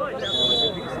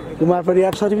कुमार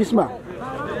परियार सर्भिसमा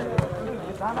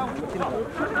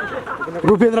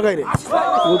रुपेन्द्र गैरे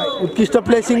उत्कृष्ट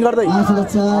प्लेसिङ गर्दै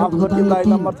आफ्नो टिमलाई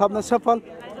नम्बर थप्न सफल।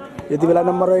 यति बेला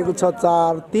नम्बर रहेको छ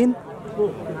 4-3।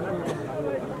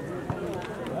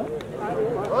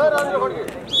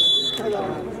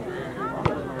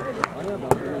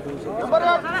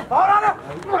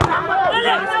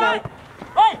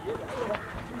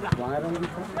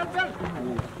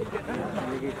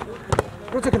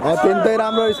 अत्यन्तै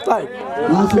राम्रो स्पाइक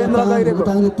रुपेन्द्र गैरेको।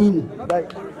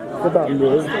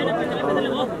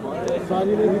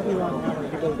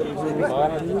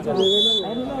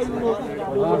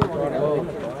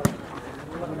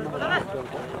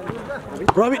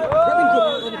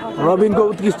 रबिनको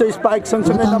उत्कृष्ट स्पाइक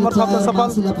सँगसँगै नम्बर थप्न सफल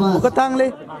भुकताङले।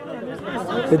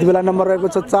 यति बेला नम्बर रहेको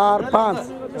छ 4-5।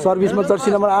 सर्भिसमा जर्सी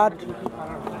नम्बर 8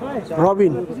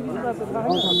 रबिन।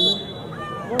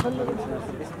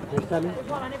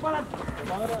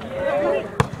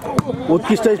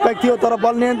 उत्कृष्ट स्पाइक थियो तर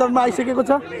बल नियन्त्रणमा आइसकेको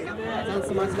छ।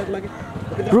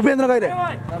 रुपेन्द्र गैरे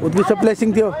उत्कृष्ट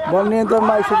प्लेसिङ थियो, बल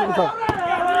नियन्त्रणमा आइसकेको छ।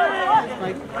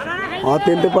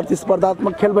 अत्यन्तै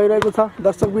प्रतिस्पर्धात्मक खेल भइरहेको छ।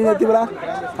 दर्शकबिन यति बेला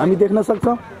हामी देख्न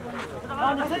सक्छौँ।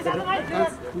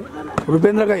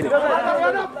 रुपेन्द्र गैरे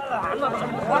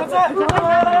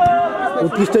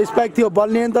उत्कृष्ट स्पाइक थियो, बल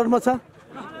नियन्त्रणमा छ।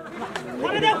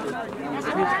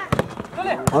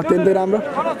 अत्यन्तै राम्रो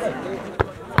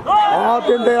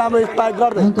स्पाइक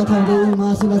गर्दै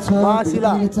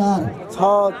महाशिला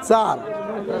 6-4।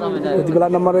 यति बेला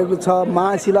नम्बर रहेको छ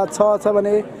महाशिला 6 छ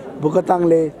भने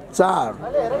भुकताङले 4।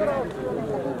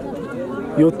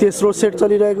 यो तेस्रो सेट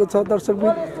चलिरहेको छ।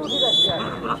 दर्शकबिन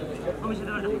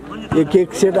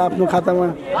एक सेट आफ्नो खातामा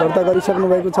दर्ता गरिसक्नु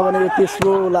भएको छ भने यो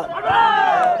तेस्रो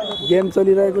गेम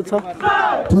चलिरहेको छ।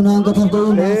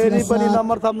 फेरि पनि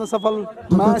नम्बर थप्न सफल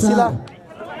महाशिला।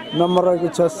 नम्बर रहेको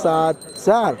छ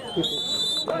 7-4।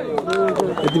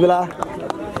 यति बेला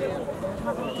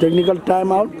टेक्निकल टाइम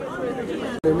आउट।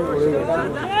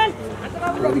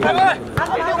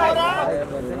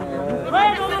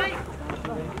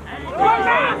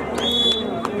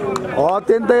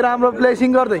 अत्यन्तै राम्रो प्लेसिङ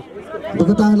गर्दै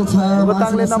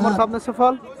भुकताङले नम्बर थप्न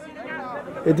सफल।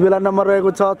 यति बेला नम्बर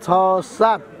रहेको छ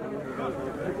 6-7।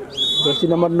 Jersey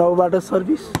number 9बाट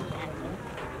service.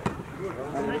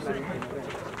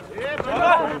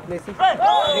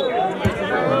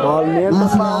 बल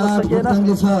नियन्त्रणमा आउन सकेन,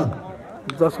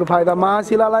 जसको फाइदा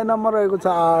महाशिलालाई। नम्बर रहेको छ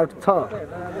 8-6।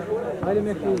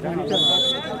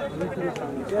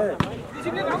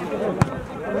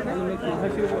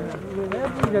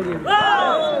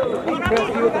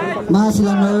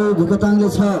 महाशिला 9 भुकताङले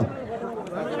 6।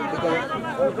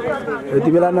 यति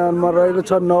बेला नम्बर रहेको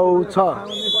छ 9-6।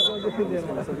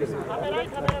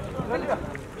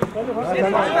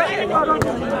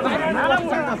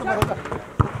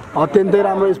 अत्यन्तै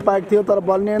राम्रो स्पाइक थियो तर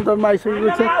बल नियन्त्रणमा आइसकेको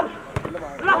छ।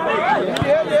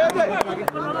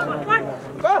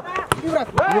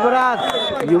 युवराज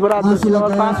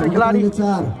नम्बर 5 खेलाडी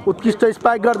उत्कृष्ट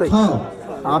स्पाइक गर्दै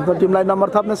आफ्नो टिमलाई नम्बर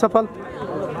थप्न सफल।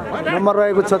 नम्बर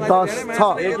रहेको छ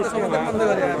 10-6।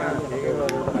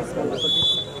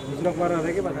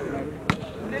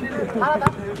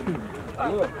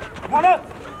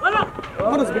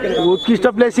 उत्कृष्ट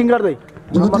प्लेसिङ गर्दै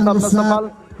नम्बर थप्न सफल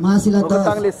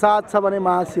भुकताङले 7 छ भने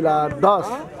महाशिला 10।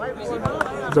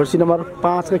 जर्सी नम्बर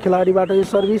 5 का खेलाडीबाट यो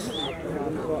सर्भिस।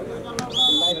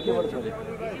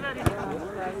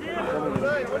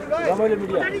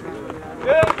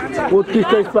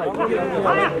 उत्कृष्ट स्पाइक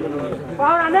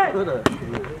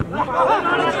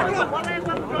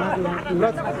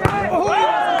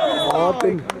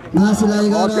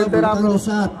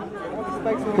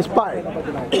स्पाइक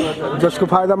जसको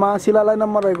फाइदा महाशिलालाई।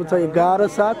 नम्बर रहेको छ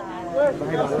 11-7।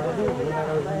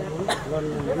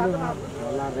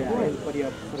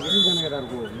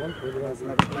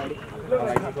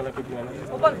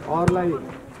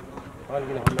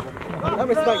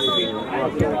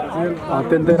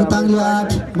 भुकताङले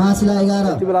 8 महाशिला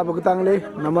 11। यति बेला भुकताङले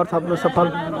नम्बर थप्न सफल।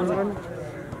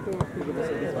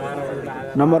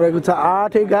 नम्बर रहेको छ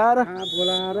 8-11।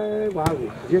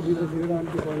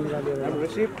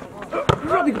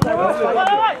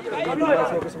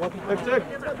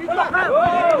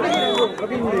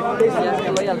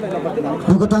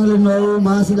 भुकताङले 9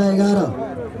 महाशिला 11।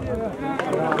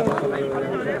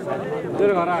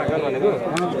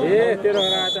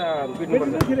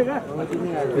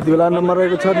 यति बेला नम्बर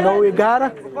रहेको छ 9-11।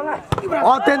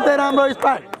 अत्यन्तै राम्रो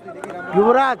स्पाइक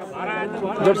युवराज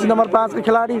जर्सी नम्बर 5 का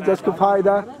खेलाडी, जसको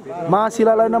फाइदा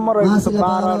महाशिलालाई। नम्बर रहेको छ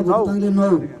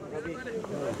 12-9।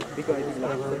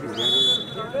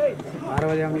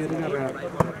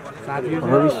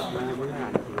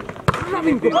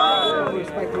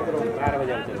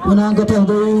 पुनाङ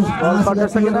गठाउँदै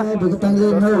भुकताङले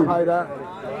 9 फाइदा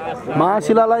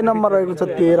महाशिलालाई नम्बर रहेको छ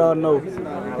 13-9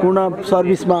 पूर्ण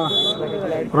सर्भिसमा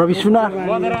रवि सुना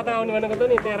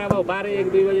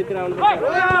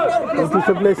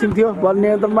ब्लेसिङ थियो बल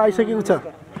नियन्त्रणमा आइसकेको छ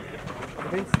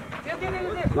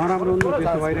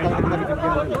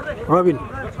रविन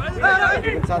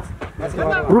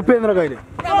रूपेन्द्र गैले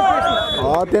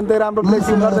अत्यन्तै राम्रो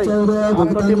प्लेसिङ गर्दै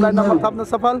आफ्नो टिमलाई नम्बर थप्न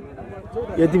सफल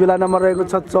यति बेला नम्बर रहेको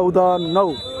छ 14-9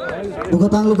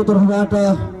 भुकताङलेको तर्फबाट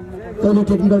पहिलो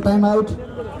टेक्निकल टाइम आउट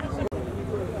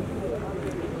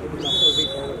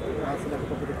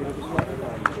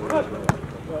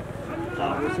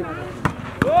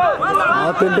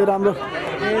अत्यन्तै राम्रो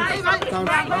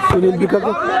सुनिल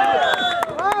विकको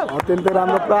अत्यन्तै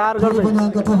राम्रो प्रहार गर्दै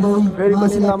फेरि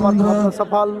पनि नम्बर थप्न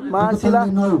सफल महाशिला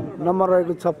नम्बर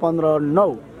रहेको छ 15-9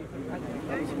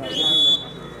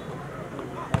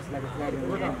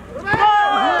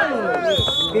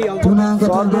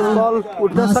 बल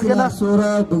उठ्न सकेन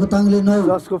भुकताङले 9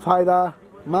 जसको फाइदा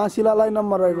महाशिलालाई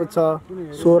नम्बर रहेको छ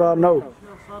 16-9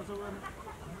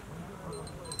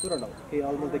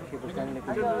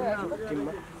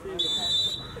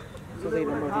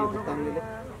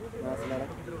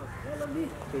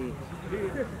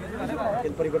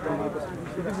 परिवर्तन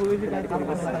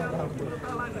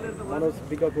मनोज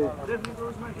विकको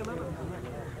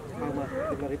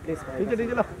रिप्लेस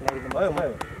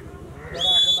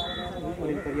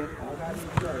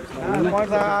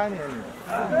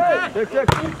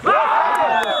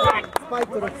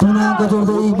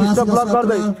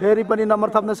गर्दै फेरि पनि नम्बर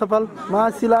थप्न सफल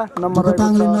महाशिला नम्बर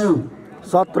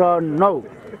 17-9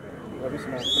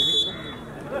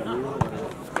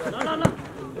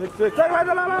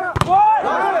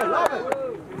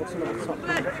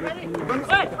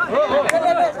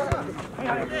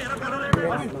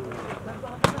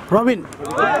 रविन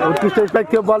उत्कृष्ट स्ट्राइक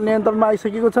थियो बल नियन्त्रणमा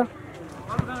आइसकेको छ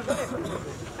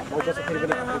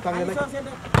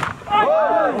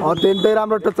अत्यन्तै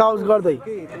राम्रो टच आउट गर्दै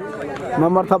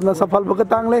नम्बर थप्न सफल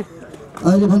भुकताङले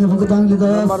अहिले भने भुकताङले 10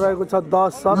 नम्बर रहेको छ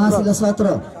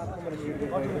 10-17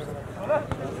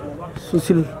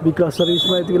 सुशील विकास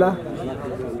सर्भिसमा यति बेला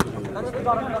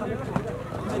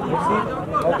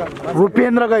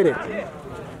रूपेन्द्र गैरे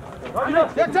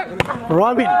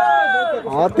रविन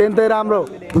अत्यन्तै राम्रो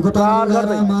प्रहार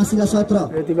गर्दै महाशिला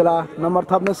 17 यति बेला नम्बर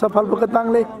थप्न सफल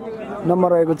भुकताङले नम्बर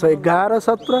रहेको छ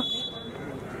 11-17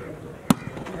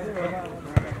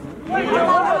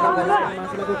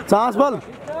 चान्स बल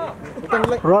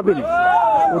रविन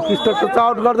उत्कृष्ट टच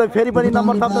आउट गर्दै फेरि पनि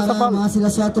नम्बर थप्न सफल महाशिला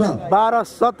 17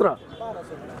 12-17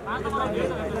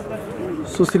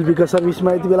 सुशील विकास सर्भिसमा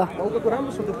यति बेला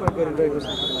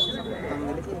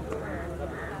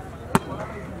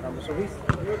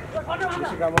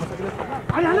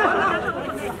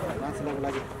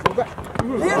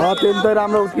अत्यन्तै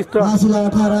राम्रो उत्कृष्ट महाशिला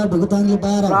 18 भुकताङले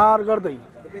 12 प्रहार गर्दै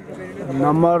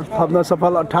नम्बर थप्न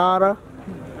सफल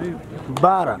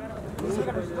 18-12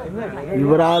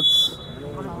 युवराज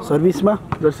सर्भिसमा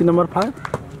जर्सी नम्बर 5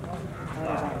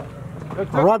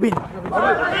 रविन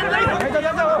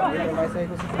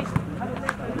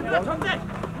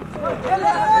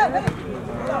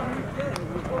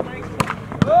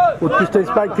उत्कृष्ट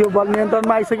स्पाइक थियो बल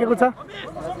नियन्त्रणमा आइसकेको छ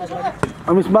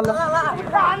अमिश मल्ल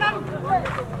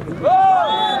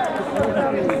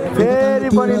फेरि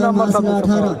पनि नम्बर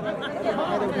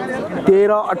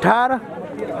 13-18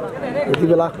 यति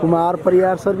बेला कुमार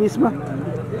परियार सर्भिसमा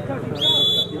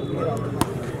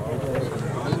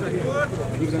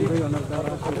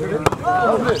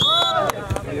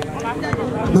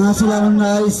महाशिला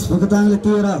 19 भुकताङले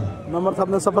 13 नम्बर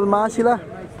थप्न सफल महाशिला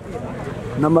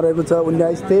नम्बर रहेको छ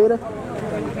 19-13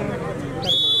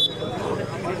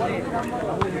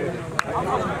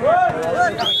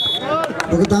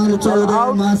 भुकताङले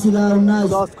 14 महाशिला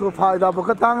 19 10 को फाइदा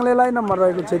भुकताङलेलाई नम्बर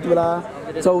रहेको छ यति बेला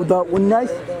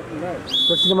 14-19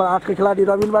 जर्सी नम्बर 8 को खेलाडी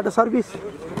रविनबाट सर्भिस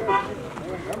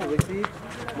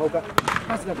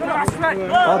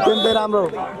अत्यन्तै राम्रो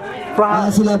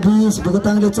महाशिला 20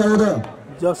 भुकताङले 14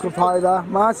 जसको फाइदा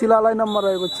महाशिलालाई नम्बर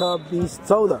रहेको छ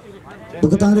 20-14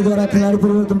 भुकताङलेद्वारा खेलाडी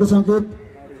परिवर्तनको सङ्केत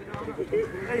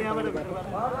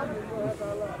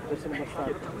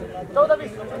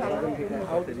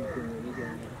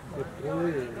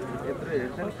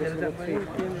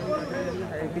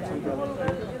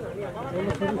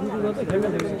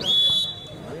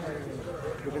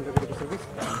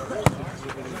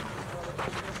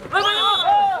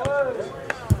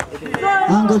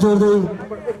अङ्क जोड्दै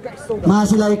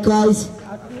महाशिला 21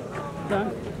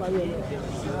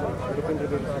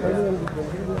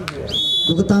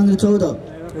 भुकताङले 14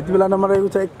 यति बेला नम्बर रहेको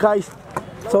छ 21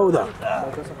 14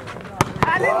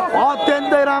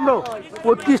 अत्यन्तै राम्रो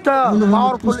उत्कृष्ट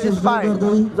पावरफुल स्पाइक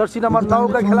जर्सी नम्बर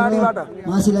 9 का खेलाडीबाट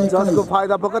जसको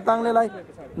फाइदा भुकताङलेलाई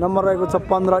नम्बर रहेको छ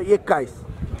 15 21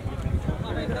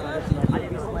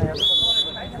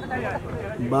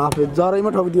 बाफे जरैमा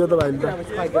ठोकिदियो त भाइले त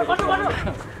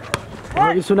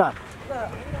अघि सुना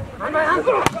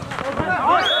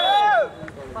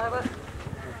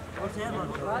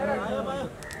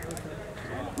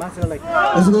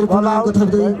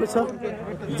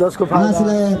जसको फाइदा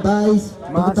 22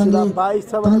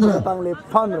 छ भने भुकताङले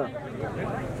 15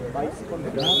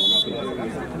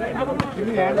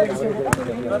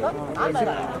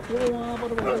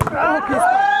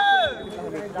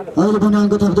 अहिले पनि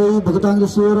अङ्क थप्दै भुकताङले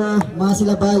 16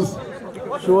 महाशिला 22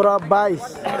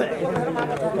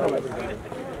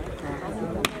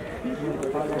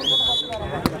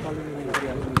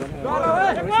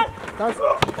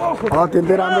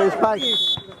 अत्यन्तै राम्रो स्पाइक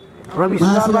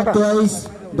महाशिला 23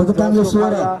 भुकताङले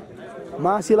 16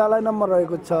 महाशिलालाई नम्बर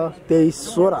रहेको छ 23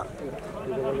 16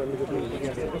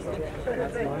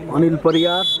 अनिल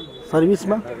परियार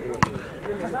सर्भिसमा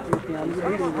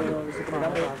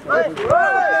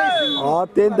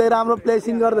अत्यन्तै राम्रो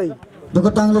प्लेसिङ गर्दै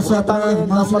भुकताङले 17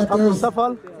 महाशिला 23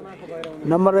 सफल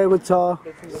नम्बर रहेको छ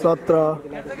 17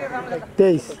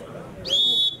 23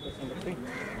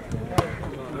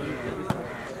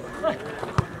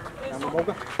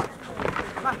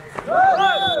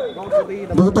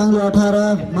 भुकताङले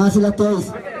 18 महाशिला 23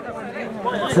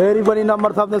 फेरि पनि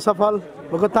नम्बर थप्ने सफल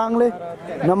भुकताङले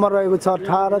नम्बर रहेको छ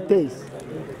 18 23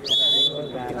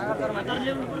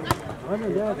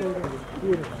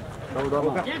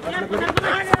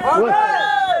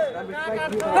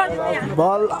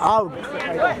 बल आउट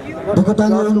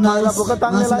भुकताङले 19 महाशिला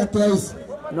भुकताङलेलाई 23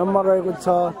 नम्बर रहेको छ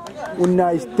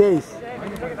 19 23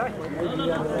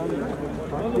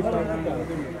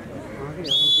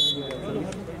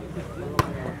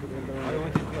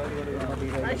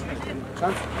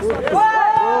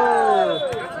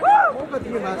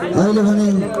 अहिले भने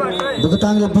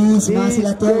भुकताङले 20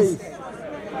 महाशिला 23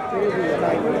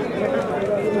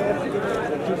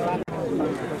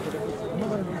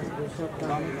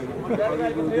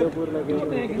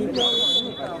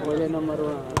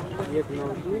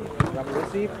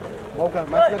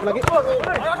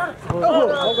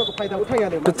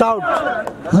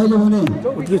 अहिले भने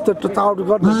उत्कृष्ट टच आउट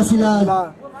गर्दै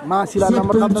महाशिला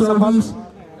नम्बर थप्न सफल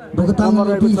नम्बर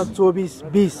रहेको छ 24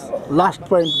 20 लास्ट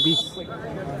पोइन्ट 20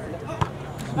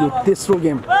 यो तेस्रो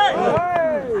गेम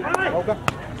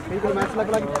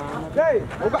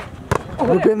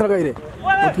भूपेन्द्र गैरे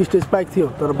उत्कृष्ट स्पाइक थियो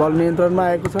तर बल नियन्त्रणमा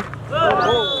आएको छ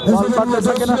बल पार्न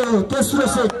सकेन तेस्रो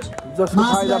सेट जसको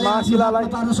फाइदा महाशिलालाई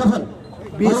 20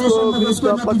 को विरुद्ध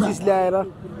 25 ल्याएर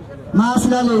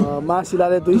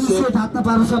महाशिलाले 2 सेट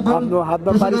आफ्नो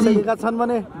हातमा पारिसकेका छन्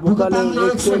भने भुकाले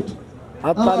 1 सेट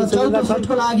हात पारिसकेका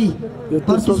छन् यो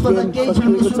तेस्रो गेम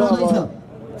सकिएको छ अब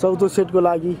चौथो सेटको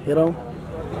लागि हेरौँ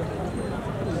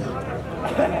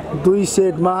 2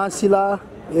 सेट महाशिला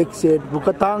 1 सेट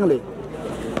भुकताङले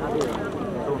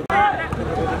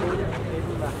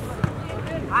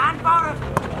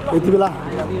यति बेला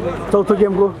चौथो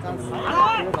गेमको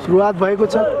सुरुवात भएको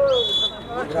छ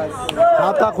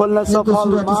खाता खोल्न सफल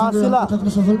महाशिला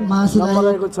नम्बर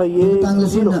रहेको छ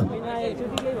 1-0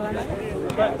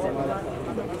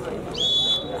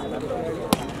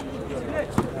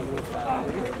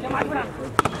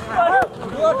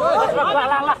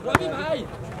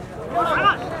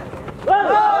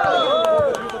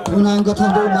 पूर्णाङ्क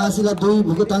थप्दै महाशिला 2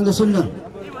 भुकताङले 0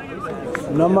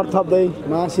 नम्बर थप्दै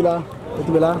महाशिला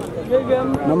यति बेला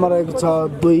नम्बर रहेको छ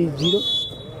 2-0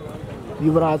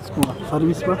 युवराज कुमार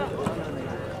सर्भिसमा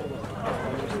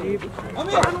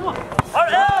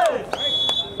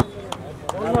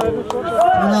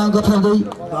पूर्णाङ्क थप्दै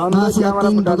महाशिला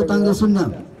 3 भुकताङले 0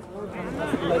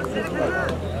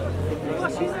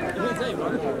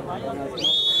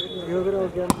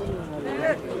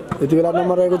 यति बेला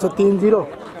नम्बर रहेको छ 3-0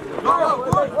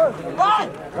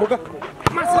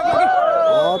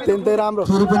 अत्यन्तै राम्रो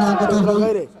फेरि पनि अङ्क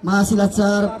थप्दै महाशिला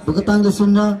 4 भुकताङले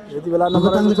 0 यति बेला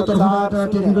नम्बर रहेको छ 4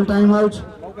 टेक्निकल टाइम आउट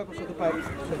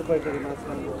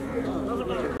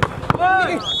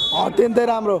अत्यन्तै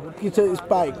राम्रो किछ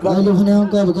स्पाइक अहिले भने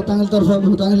अङ्क भुकताङले तर्फ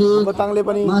भुकताङले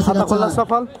पनि खाता खोल्न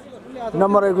सफल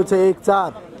नम्बर रहेको छ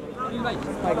 1-4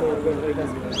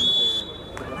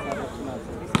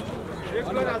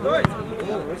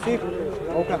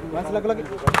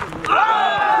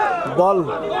 बल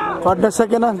कट्न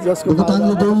सकेन जसको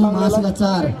भुकताङले 2 महाशिला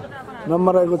 4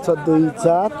 नम्बर रहेको छ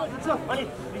 2-4 अहिले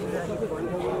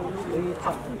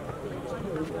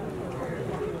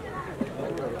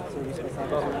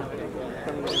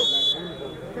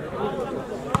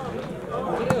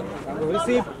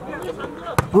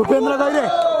भूपेन्द्र गैरे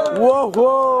ओहो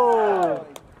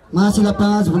महाशिला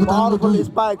 5 भुकताङले 2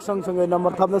 स्पाइक सँगसँगै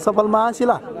नम्बर थप्न सफल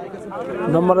महाशिला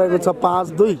नम्बर रहेको छ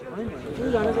 5-2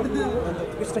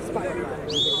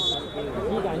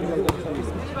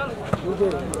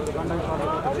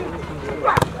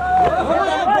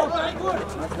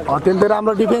 अत्यन्तै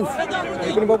राम्रो डिफेन्स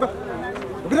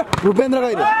भूपेन्द्र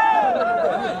गैरे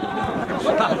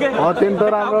अत्यन्त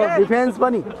राम्रो डिफेन्स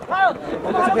पनि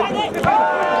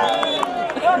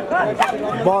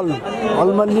बल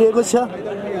हलमा लिएको छ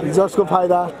जसको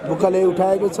फाइदा भुकाले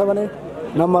उठाएको छ भने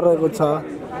नम्बर रहेको छ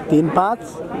 3-5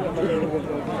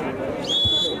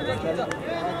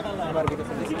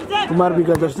 कुमार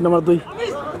विका जर्सी नम्बर 2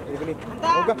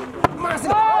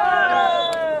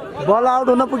 बल आउट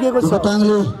हुन पुगेको छ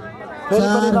भुकताङले फेरि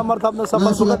पनि नम्बर थप्न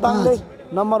सफल भुकताङले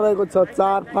नम्बर रहेको छ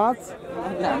 4-5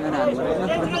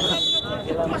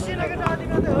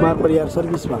 कुमार परियार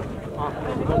सर्भिसमा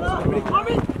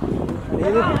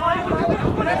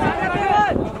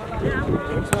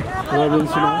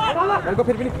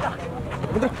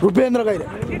भूपेन्द्र गैरे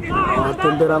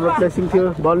अत्यन्तै राम्रो प्लेसिङ थियो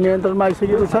बल नियन्त्रणमा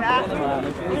आइसकेको छ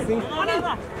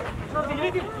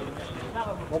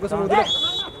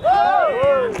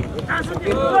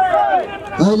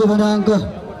अहिले भने अङ्क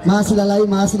महाशिलालाई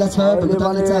महाशिला 6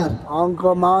 भुकताङले 4 अङ्क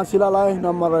महाशिलालाई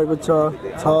नम्बर रहेको छ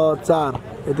 6-4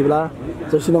 यति बेला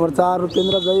जर्सी नम्बर 4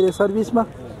 भूपेन्द्र गैरे सर्भिसमा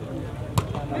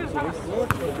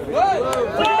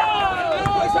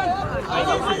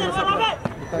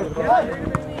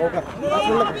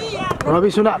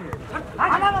रवि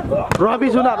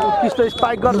सुनार उत्कृष्ट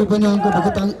स्पाइक गर्दै पनि अङ्क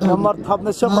भुकताङ नम्बर थप्न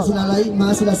सफल महाशिलालाई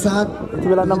महाशिला 7 यति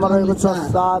बेला नम्बर रहेको छ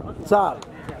 7-4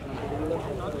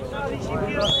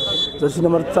 जर्सी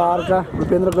नम्बर 4 का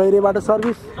भूपेन्द्र गैरेबाट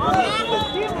सर्भिस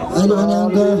अहिले भने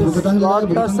अङ्क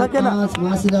भुकताङले सकेन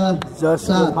महाशिला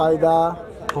जसको फाइदा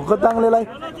भुकताङलेलाई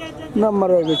नम्बर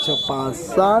रहेको छ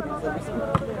 5-7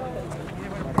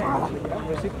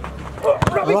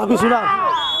 रवि सुनार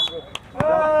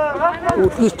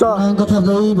उत्कृष्ट अङ्क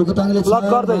थप्दै भुकताङले ब्लक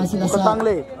गर्दै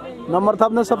भुकताङले नम्बर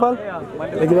थप्न सफल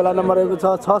यति बेला नम्बर रहेको छ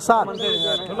 6-7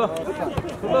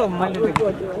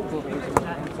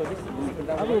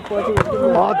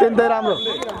 अत्यन्तै राम्रो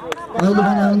अहिले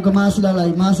भने अङ्क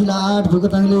महाशिलालाई महाशिला 8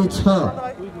 भुकताङले 6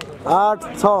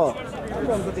 8-6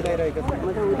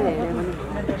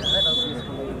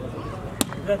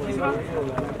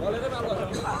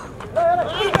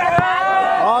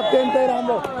 अत्यन्तै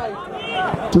राम्रो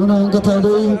जुन अङ्क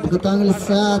थप्दै भुकताङले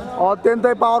 7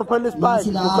 अत्यन्तै पावरफुल स्पाइक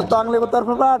भुकताङलेको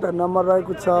तर्फबाट नम्बर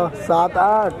रहेको छ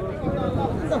 7-8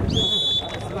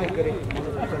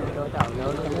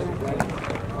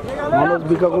 मनोज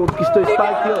विकाको उत्कृष्ट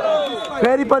स्पाइक थियो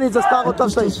फेरि पनि जस्ताको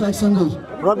तस्तै स्पाइकसँगै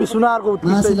रवि सुनारको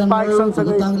उत्कृष्ट स्पाइक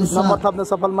सँगसँगै नम्बर थप्न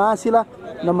सफल महाशिला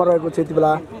नम्बर रहेको छ यति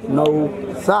बेला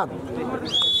 9-7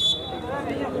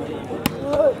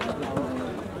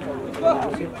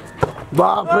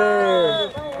 बाफ्रे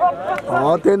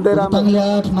अत्यन्तै राम्रो भुकताङले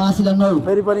 8 महाशिला 9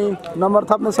 फेरि पनि नम्बर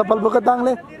थप्न सफल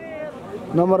भुकताङले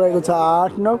नम्बर रहेको छ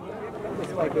 8-9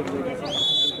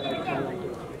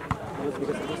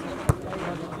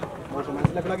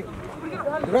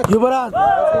 युवराज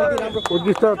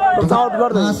उत्कृष्ट टचआउट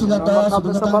गर्दै महाशिला 10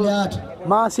 भुकताङले 8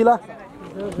 महाशिला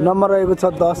नम्बर रहेको छ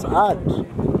 10-8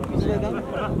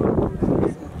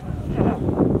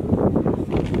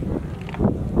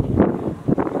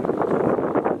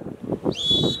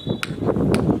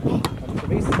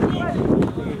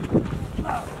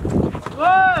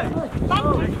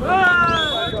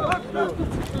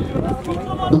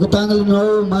 भुकताङले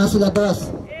 9 महाशिला 10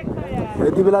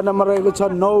 यति बेला नम्बर रहेको छ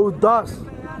 9-10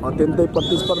 अत्यन्तै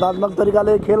प्रतिस्पर्धात्मक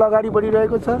तरिकाले खेल अगाडि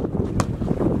बढिरहेको छ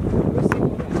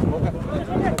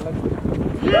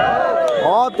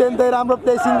अत्यन्तै राम्रो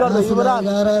प्लेसिङ गर्दै युवराज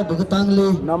भुकताङले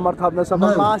नम्बर थप्न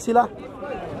सफल महाशिला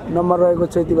नम्बर रहेको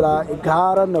छ यति बेला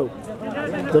 11-9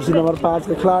 जर्सी नम्बर 5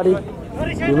 का खेलाडी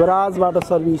युवराजबाट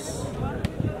सर्भिस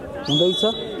हुँदैछ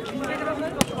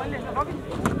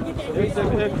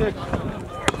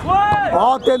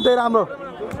अत्यन्तै राम्रो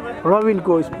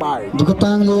रविनको स्पाइक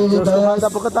भुकताङले 10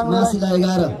 महाशिला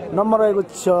 11 नम्बर रहेको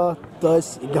छ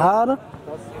 10-11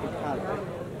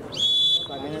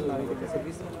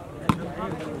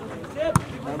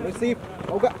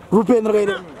 भूपेन्द्र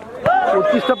गैरे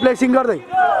उत्कृष्ट प्लेसिङ गर्दै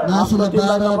महाशिला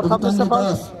 12 भुकताङले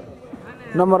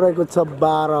 10 नम्बर रहेको छ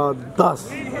 12-10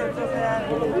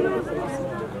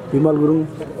 विमल गुरुङ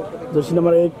जर्सी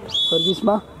नम्बर 1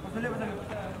 सर्भिसमा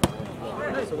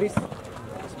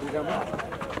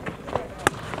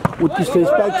उत्कृष्ट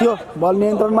स्पाइक थियो बल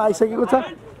नियन्त्रणमा आइसकेको छ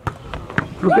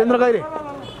रुपेन्द्र गैरे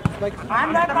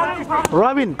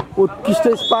रबिन उत्कृष्ट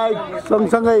स्पाइक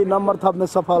सँगसँगै नम्बर थप्न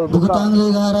सफल भुकताङले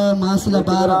 11 महाशिला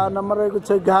 12 नम्बर रहेको छ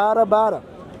 11-12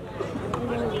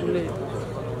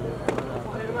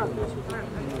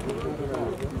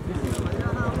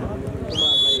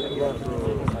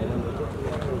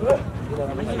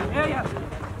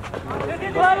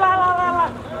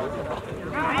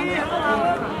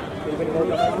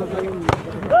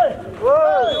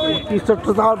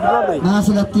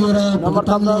 महाशिला 13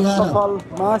 भुकताङले 11 सफल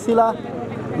महाशिला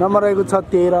नम्बर रहेको छ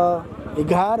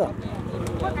 13-11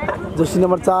 जर्सी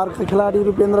नम्बर 4 का खेलाडी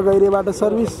रुपेन्द्र गैरेबाट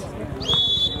सर्भिस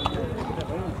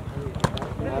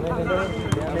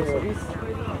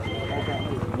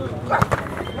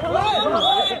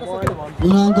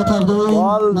गुणाङ्क थप्दै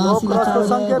महाशिला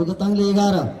 14 भुकताङले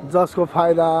 11 जसको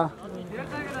फाइदा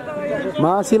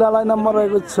महाशिलालाई नम्बर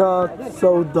रहेको छ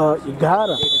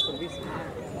 14-11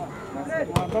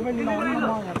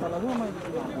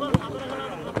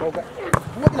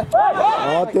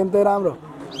 अत्यन्तै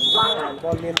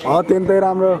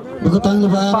राम्रो भुकताङले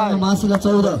 12 महाशिला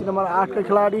 14 नम्बर 8 का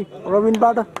खेलाडी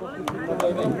रबिनबाट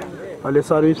अहिले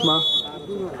सर्भिसमा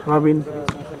रबिन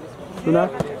सुना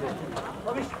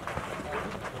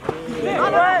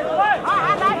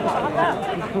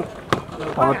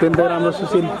अत्यन्तै राम्रो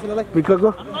सुशील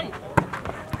विकको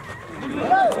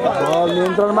बल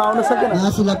नियन्त्रणमा आउन सकेन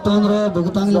महाशिला 15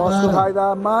 भुकताङले 12 फाइदा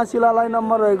महाशिलालाई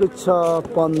नम्बर रहेको छ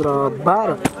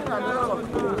 15-12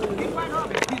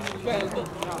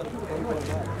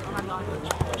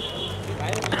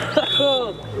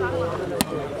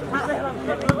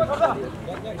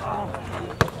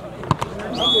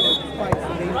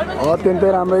 अत्यन्तै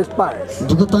राम्रो स्पाइक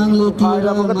भुकताङले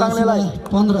 13 महाशिला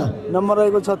 15 नम्बर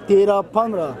रहेको छ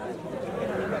 13-15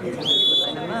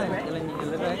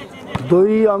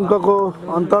 दुई अङ्कको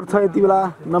अन्तर छ यति बेला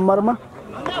नम्बरमा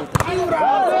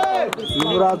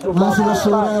महाशिला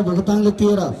 16 भुकताङले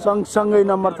 13 सँगसँगै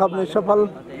नम्बर थप्ने सफल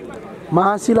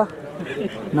महाशिला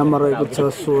नम्बर रहेको छ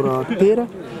 16-13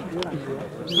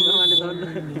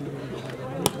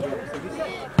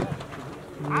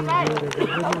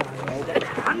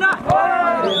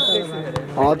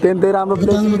 अत्यन्तै राम्रो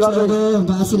प्लेसिङ गर्दै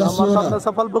महाशिला 16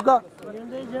 सफल भुका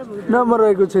नम्बर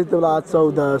रहेको छ यति बेला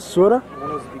 14-16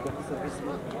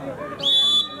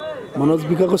 मनोज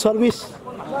विकाको सर्भिस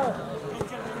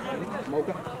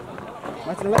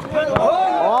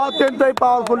अत्यन्तै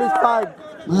पावरफुल स्पाइक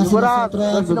नम्बर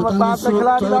 5 का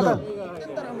खेलाडीबाट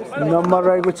नम्बर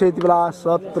रहेको छ यति बेला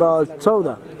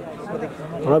 17-14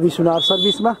 रवि सुनार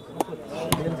सर्भिसमा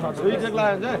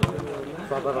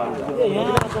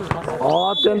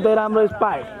अत्यन्तै राम्रो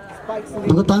स्पाइक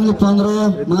भुकताङले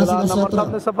 15 महाशिला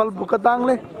 17 सफल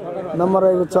भुकताङले नम्बर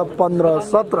रहेको छ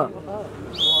 15-17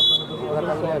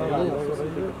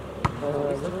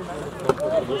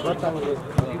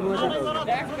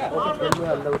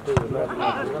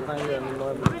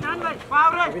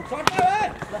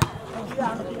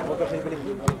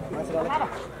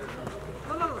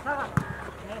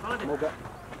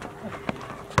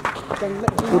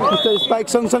 उत्कृष्ट स्पाइक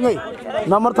सँगसँगै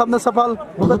नम्बर थप्न सफल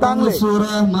भुकताङले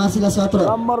 16 महाशिला 17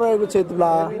 नम्बर रहेको छ यति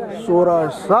बेला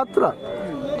 16-17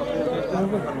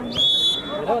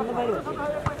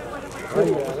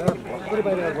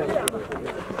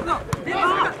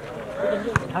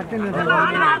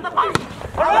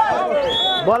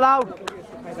 बल आउट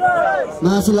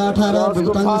महाशिला 18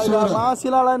 भुकताङले 16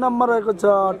 महाशिलालाई नम्बर रहेको छ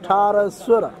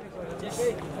 18-16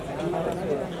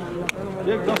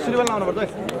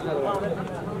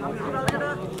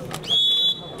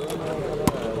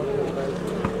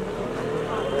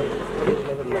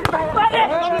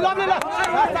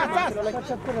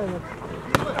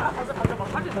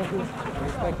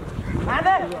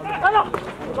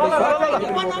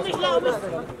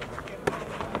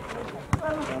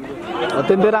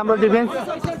 अत्यन्तै राम्रो डिफेन्स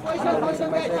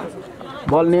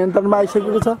बल नियन्त्रणमा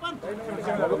आइसकेको छ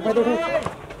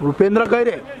रुपेन्द्र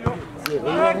गैरे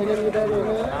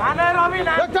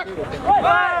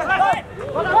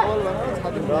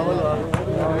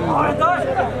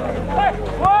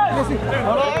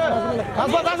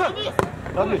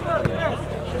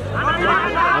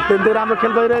अत्यन्तै राम्रो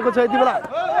खेल भइरहेको छ यति बेला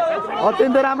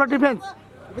अत्यन्तै राम्रो डिफेन्स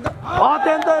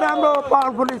अत्यन्तै राम्रो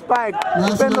पावरफुल स्पाइक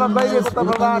रुपेन्द्र गैरेको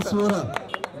तर्फबाट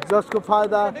जसको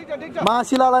फाइदा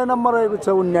महाशिलालाई नम्बर रहेको छ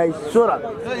 19-16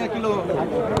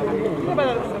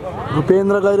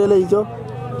 रुपेन्द्र गैरेले हिजो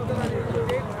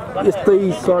यस्तै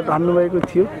सर्ट हान्नुभएको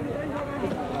थियो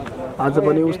आज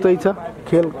पनि उस्तै छ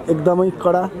खेल एकदमै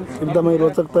कडा एकदमै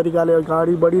रोचक तरिकाले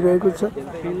अगाडि बढिरहेको छ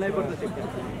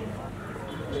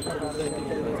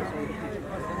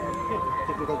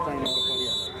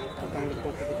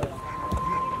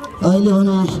अहिले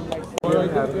भने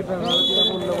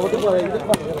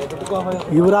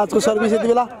युवराजको सर्भिस यति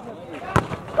बेला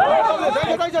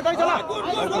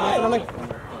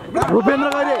भूपेन्द्र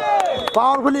गैरे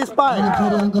पावरफुल स्पाइक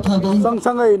फेरि अङ्क थप्दै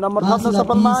सँगसँगै नम्बर थप्न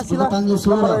सफल महाशिला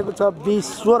नम्बर रहेको छ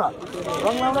 20-16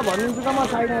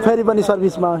 फेरि पनि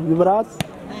सर्भिसमा युवराज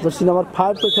जर्सी नम्बर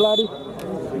 5 को खेलाडी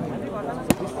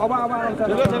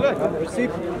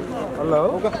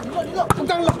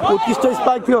उत्कृष्ट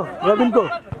स्पाइक थियो रविनको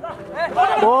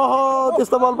ओहो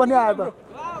त्यस्तो बल पनि आयो त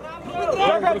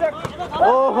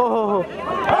ओहो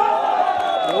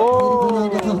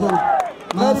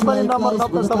फेरि पनि नम्बर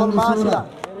थप्न सफल महाशिला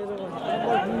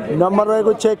नम्बर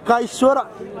रहेको छ 21-16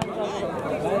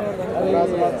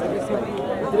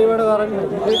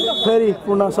 फेरि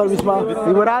पुनः सर्भिसमा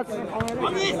युवराज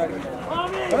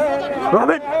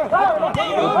रबिन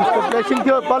प्लेसिङ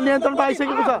थियो बल नियन्त्रण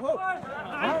पाइसकेको छ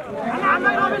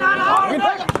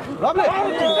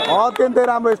अत्यन्तै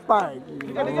राम्रो स्पाइक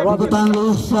भुकताङले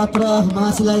 17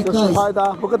 महाशिला 21 फाइदा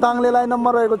भुकताङलेलाई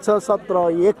नम्बर रहेको छ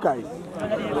 17-21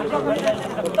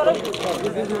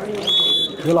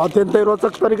 खेल अत्यन्तै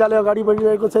रोचक तरिकाले अगाडि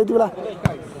बढिरहेको छ यति बेला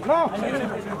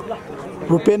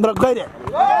भूपेन्द्र गैरे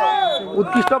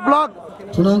उत्कृष्ट ब्लक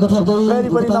फेरि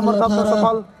पनि नम्बर थप्न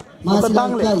सफल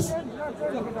भुकताङले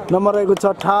नम्बर रहेको छ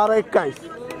 18-21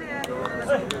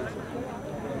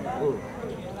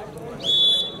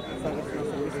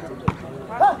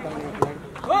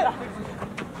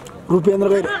 भूपेन्द्र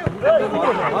गैरे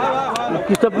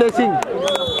उत्कृष्ट प्लेसिङ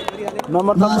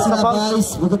नम्बर थप्न सफल 22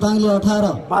 भुकताङले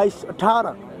 18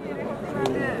 22-18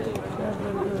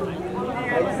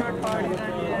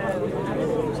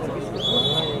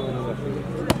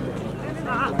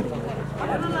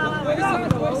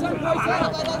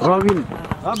 रविन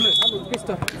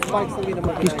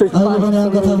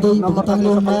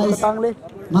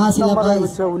महाशिला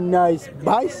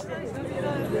 19-22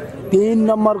 3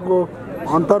 नम्बरको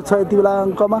अन्तर छ यति बेला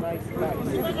अङ्कमा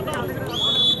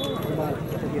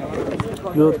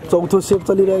यो चौथो सेप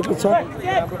चलिरहेको छ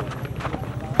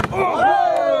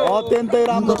अत्यन्तै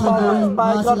राम्रो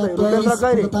भूपेन्द्र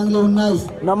गैरे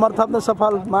नम्बर थप्न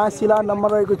सफल महाशिला नम्बर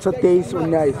रहेको छ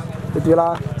 23-19 यति बेला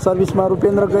सर्भिसमा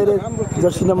भूपेन्द्र गैरे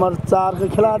जर्सी नम्बर 4 को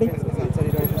खेलाडी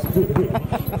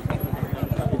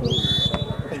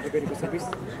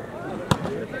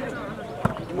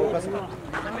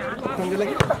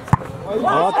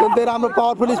अत्यन्तै राम्रो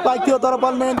पावरफुल स्पाइक थियो तर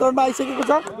बल नियन्त्रणमा आइसकेको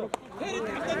छ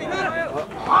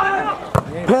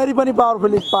फेरि पनि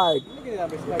पावरफुल स्पाइक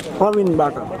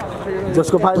प्रवीणबाट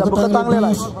जसको फाइदा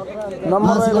भुकताङलेलाई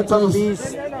नम्बर रहेको छ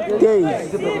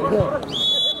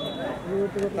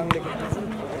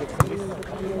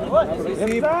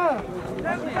 20-23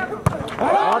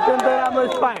 अत्यन्तै राम्रो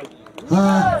स्पाइक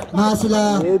महाशिला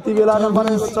यति बेला नम्बर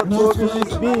रहेको छ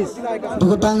 24-20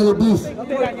 भुकताङले 20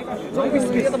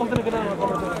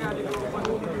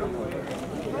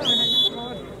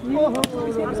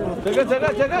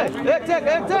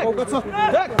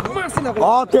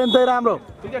 अत्यन्तै राम्रो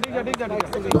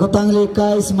भुकताङले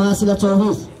 21 महाशिला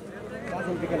 24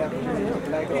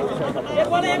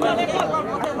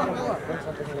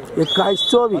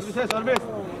 21-24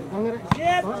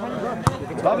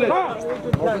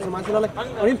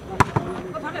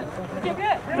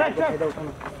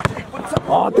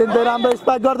 अत्यन्तै राम्रो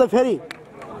स्पाइक गर्दै फेरि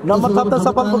नम्बर थप्न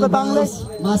सफल भुकताङले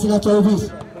महाशिला 24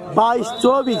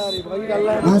 22-24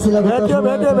 भेट्यो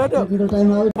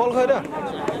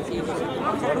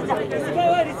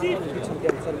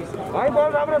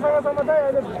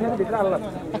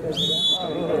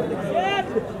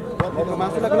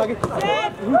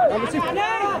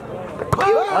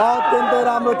अत्यन्तै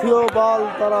राम्रो थियो बल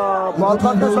तर बल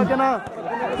बन्न सकेन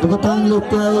भुकताङले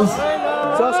 23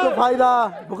 जसको फाइदा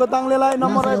भुकताङलेलाई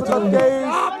नम्बर रहेको छ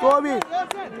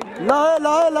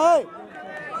 23-24 ल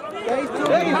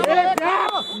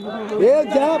एक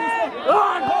जब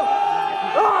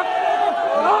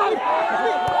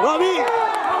रवि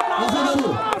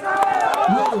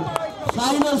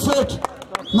फाइनल सेट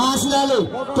महाशिलाले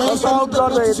 23 आउट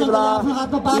गर्दै यति बेला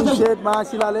सेट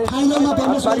महाशिलाले फाइनलमा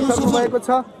पर्न भएको छ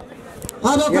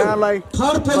यहाँलाई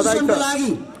थर्ड पोजिसनको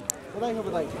लागि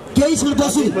केही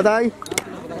क्षणपछि बधाई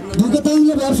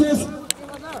भुकताङले भर्सेस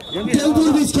देवपुर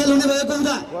बीच खेल हुने भएको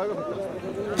हुँदा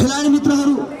खेलाडी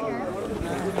मित्रहरू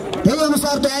त्यही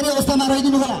अनुसार तयारी अवस्थामा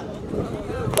रहिदिनु होला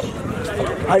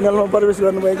फाइनलमा प्रवेश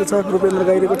गर्नुभएको छ भूपेन्द्र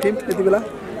गैरेको टिम यति बेला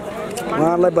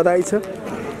उहाँहरूलाई बधाई छ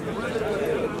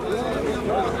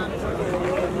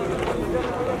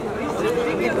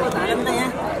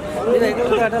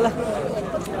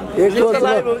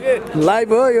लाइभ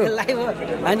हो यो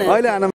अहिले